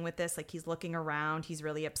struggling with this, like he's looking around, he's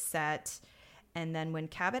really upset. And then when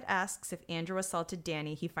Cabot asks if Andrew assaulted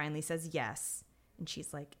Danny, he finally says yes. And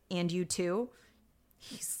she's like, and you too?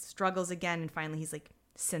 He struggles again, and finally he's like,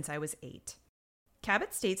 since I was 8.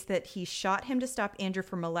 Cabot states that he shot him to stop Andrew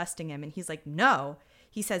from molesting him, and he's like, no.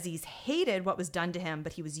 He says he's hated what was done to him,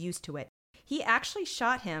 but he was used to it. He actually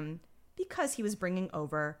shot him because he was bringing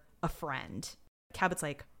over a friend. Cabot's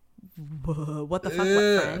like, what the fuck,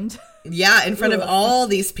 what friend? Yeah, in front of all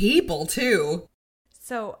these people, too.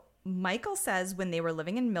 So Michael says when they were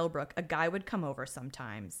living in Millbrook, a guy would come over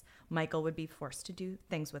sometimes. Michael would be forced to do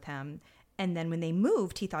things with him. And then when they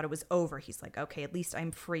moved, he thought it was over. He's like, okay, at least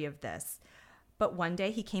I'm free of this. But one day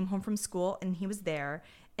he came home from school and he was there.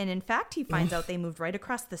 And in fact, he finds out they moved right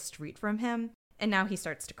across the street from him. And now he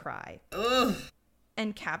starts to cry. Ugh.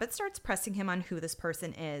 And Cabot starts pressing him on who this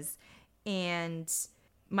person is. And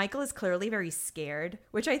Michael is clearly very scared,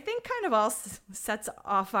 which I think kind of all sets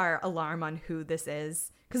off our alarm on who this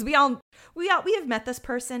is. Because we have met this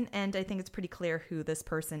person, and I think it's pretty clear who this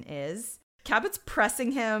person is. Cabot's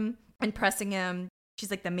pressing him.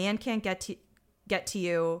 She's like, the man can't get to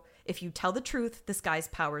you. If you tell the truth, this guy's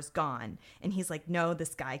power's gone. And he's like, no,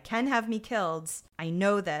 this guy can have me killed. I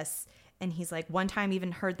know this. And he's like, one time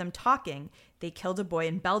even heard them talking. They killed a boy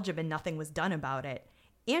in Belgium and nothing was done about it.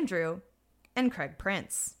 Andrew and Craig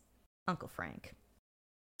Prince. Uncle Frank.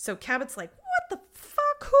 So Cabot's like, what the fuck?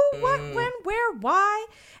 Who? What? When? Where? Why?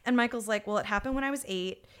 And Michael's like, well, it happened when I was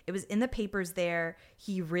 8. It was in the papers there.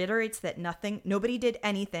 He reiterates that nobody did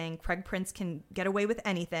anything. Craig Prince can get away with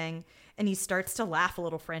anything. And he starts to laugh a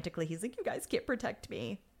little frantically. He's like, you guys can't protect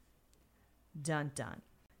me. Dun dun.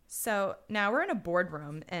 So now we're in a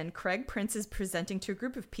boardroom and Craig Prince is presenting to a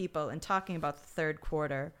group of people and talking about the third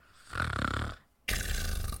quarter.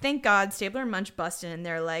 Thank God Stabler and Munch bust in and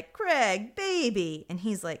they're like, Craig, baby. And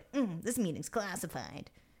he's like, this meeting's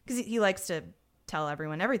classified. Because he likes to tell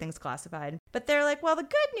everyone everything's classified. But they're like, well, the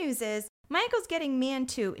good news is Michael's getting Man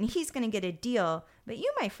 2 and he's going to get a deal. But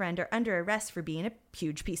you, my friend, are under arrest for being a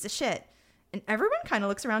huge piece of shit. And everyone kind of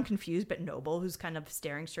looks around confused, but Noble, who's kind of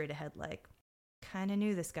staring straight ahead like, kind of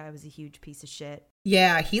knew this guy was a huge piece of shit.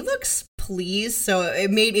 Yeah, he looks pleased. So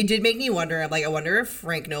it did make me wonder. I'm like, I wonder if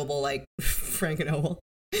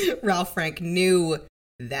Ralph Frank knew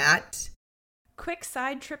that. Quick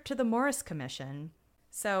side trip to the Morris Commission.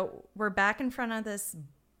 So we're back in front of this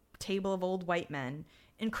table of old white men,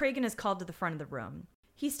 and Cragen is called to the front of the room.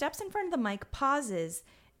 He steps in front of the mic, pauses,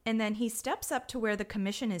 and then he steps up to where the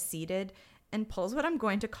commission is seated and pulls what I'm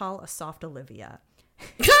going to call a soft Olivia.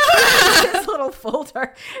 His little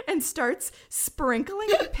folder and starts sprinkling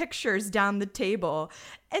pictures down the table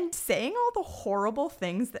and saying all the horrible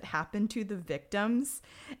things that happened to the victims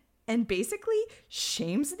and basically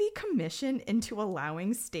shames the commission into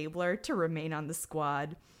allowing Stabler to remain on the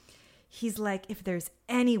squad. He's like, if there's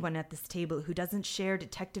anyone at this table who doesn't share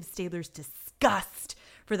Detective Stabler's disgust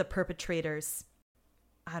for the perpetrators,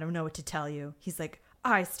 I don't know what to tell you. He's like,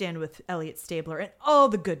 I stand with Elliot Stabler and all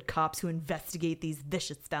the good cops who investigate these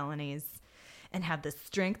vicious felonies and have the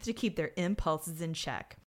strength to keep their impulses in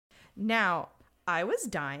check. Now, I was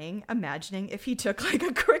dying, imagining if he took like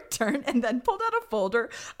a quick turn and then pulled out a folder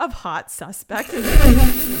of hot suspects.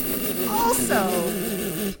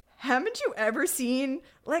 Also, haven't you ever seen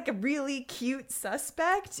like a really cute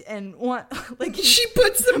suspect and want like she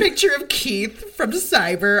puts the picture of Keith from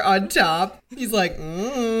Cyber on top. He's like,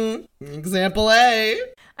 example A.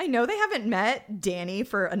 I know they haven't met Danny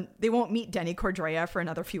they won't meet Denny Cordrea for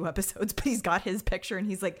another few episodes, but he's got his picture and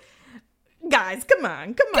he's like, guys, come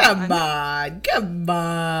on.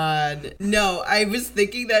 No, I was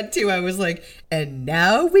thinking that too. I was like, and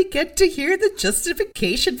now we get to hear the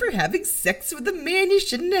justification for having sex with a man you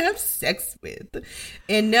shouldn't have sex with.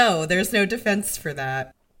 And no, there's no defense for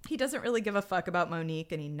that. He doesn't really give a fuck about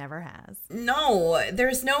Monique, and he never has. No,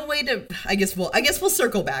 there's no way to. I guess we'll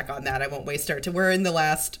circle back on that. I won't waste our time. We're in the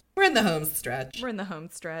home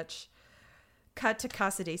stretch. Cut to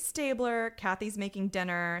Casa de Stabler. Kathy's making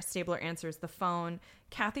dinner. Stabler answers the phone.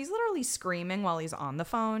 Kathy's literally screaming while he's on the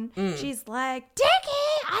phone. She's like,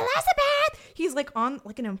 Dickie, Elizabeth! He's like on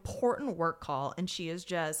like an important work call, and she is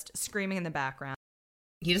just screaming in the background.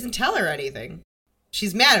 He doesn't tell her anything.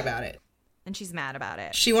 She's mad about it.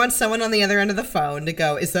 She wants someone on the other end of the phone to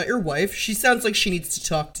go, is that your wife? She sounds like she needs to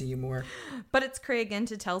talk to you more. But it's Cragen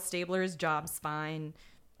to tell Stabler his job's fine.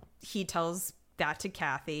 He tells that to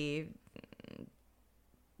Kathy.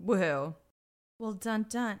 Woohoo. Well,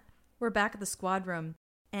 dun. We're back at the squad room,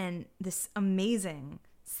 and this amazing,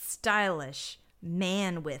 stylish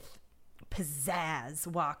man with pizzazz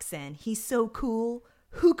walks in. He's so cool.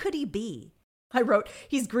 Who could he be? I wrote,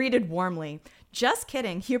 he's greeted warmly. Just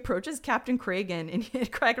kidding. He approaches Captain Cragen,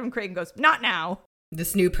 and Captain Cragen goes, not now.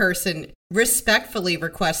 This new person respectfully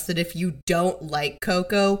requests that if you don't like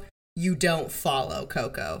Coco, you don't follow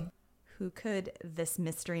Coco. Who could this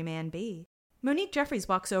mystery man be? Monique Jeffries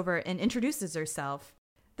walks over and introduces herself.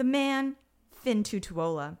 The man, Finn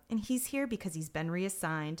Tutuola, and he's here because he's been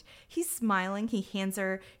reassigned. He's smiling. He hands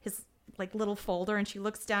her his like little folder, and she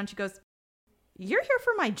looks down. She goes, you're here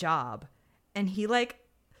for my job. And he like,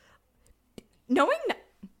 knowing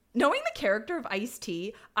the character of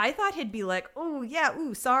Ice-T, I thought he'd be like, oh yeah,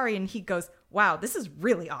 ooh, sorry. And he goes, wow, this is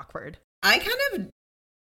really awkward. I kind of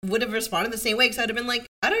would have responded the same way, because I'd have been like,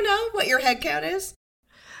 I don't know what your head count is.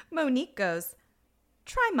 Monique goes,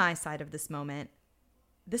 try my side of this moment.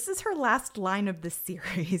 This is her last line of the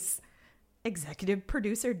series. Executive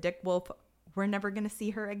producer Dick Wolf, we're never going to see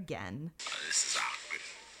her again. Oh, this is awkward.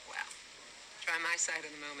 Wow. Try my side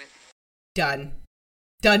of the moment.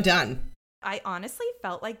 Done. I honestly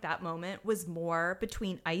felt like that moment was more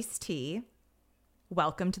between Ice-T,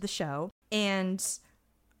 welcome to the show, and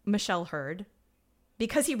Michelle Hurd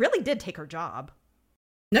because he really did take her job.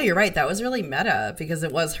 No, you're right. That was really meta because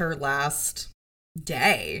it was her last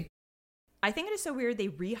day. I think it is so weird they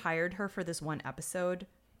rehired her for this one episode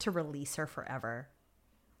to release her forever.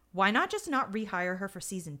 Why not just not rehire her for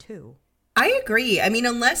season 2? I agree. I mean,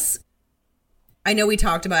 unless I know we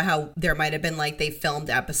talked about how there might have been like they filmed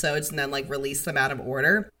episodes and then like released them out of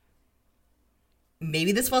order.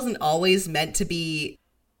 Maybe this wasn't always meant to be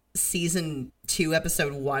season 2,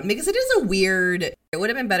 episode 1, because it is a weird, it would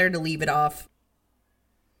have been better to leave it off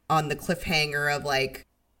on the cliffhanger of like,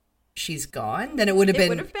 she's gone. Then it would have been. It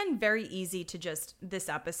would have been very easy to just this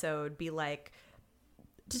episode be like,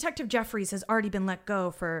 Detective Jeffries has already been let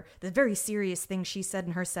go for the very serious thing she said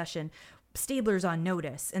in her session. Stabler's on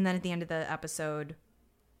notice. And then at the end of the episode,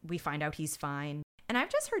 we find out he's fine. And I've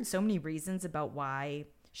just heard so many reasons about why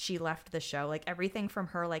she left the show. Like everything from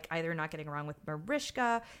her, like either not getting along with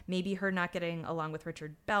Mariska, maybe her not getting along with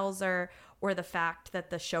Richard Belzer, or the fact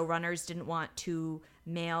that the showrunners didn't want two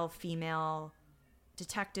male, female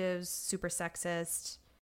detectives, super sexist.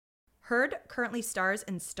 Hurd currently stars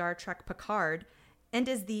in Star Trek Picard and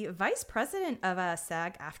is the vice president of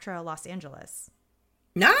SAG-AFTRA Los Angeles.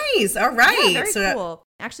 Nice. All right. Yeah, very cool.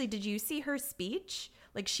 Actually, did you see her speech?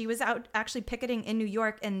 Like she was out actually picketing in New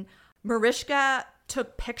York, and Mariska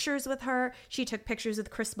took pictures with her. She took pictures with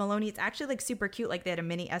Chris Maloney. It's actually like super cute. Like they had a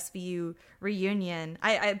mini SVU reunion.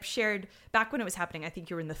 I shared back when it was happening. I think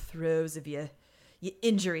you were in the throes of your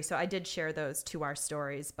injury, so I did share those to our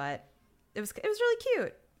stories. But it was really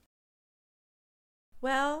cute.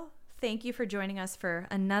 Well, thank you for joining us for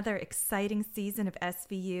another exciting season of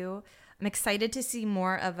SVU. I'm excited to see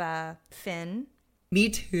more of Finn. Me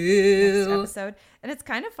too. Next episode. And it's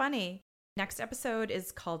kind of funny. Next episode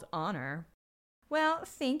is called Honor. Well,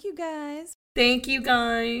 thank you guys. Thank you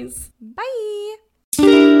guys. Bye.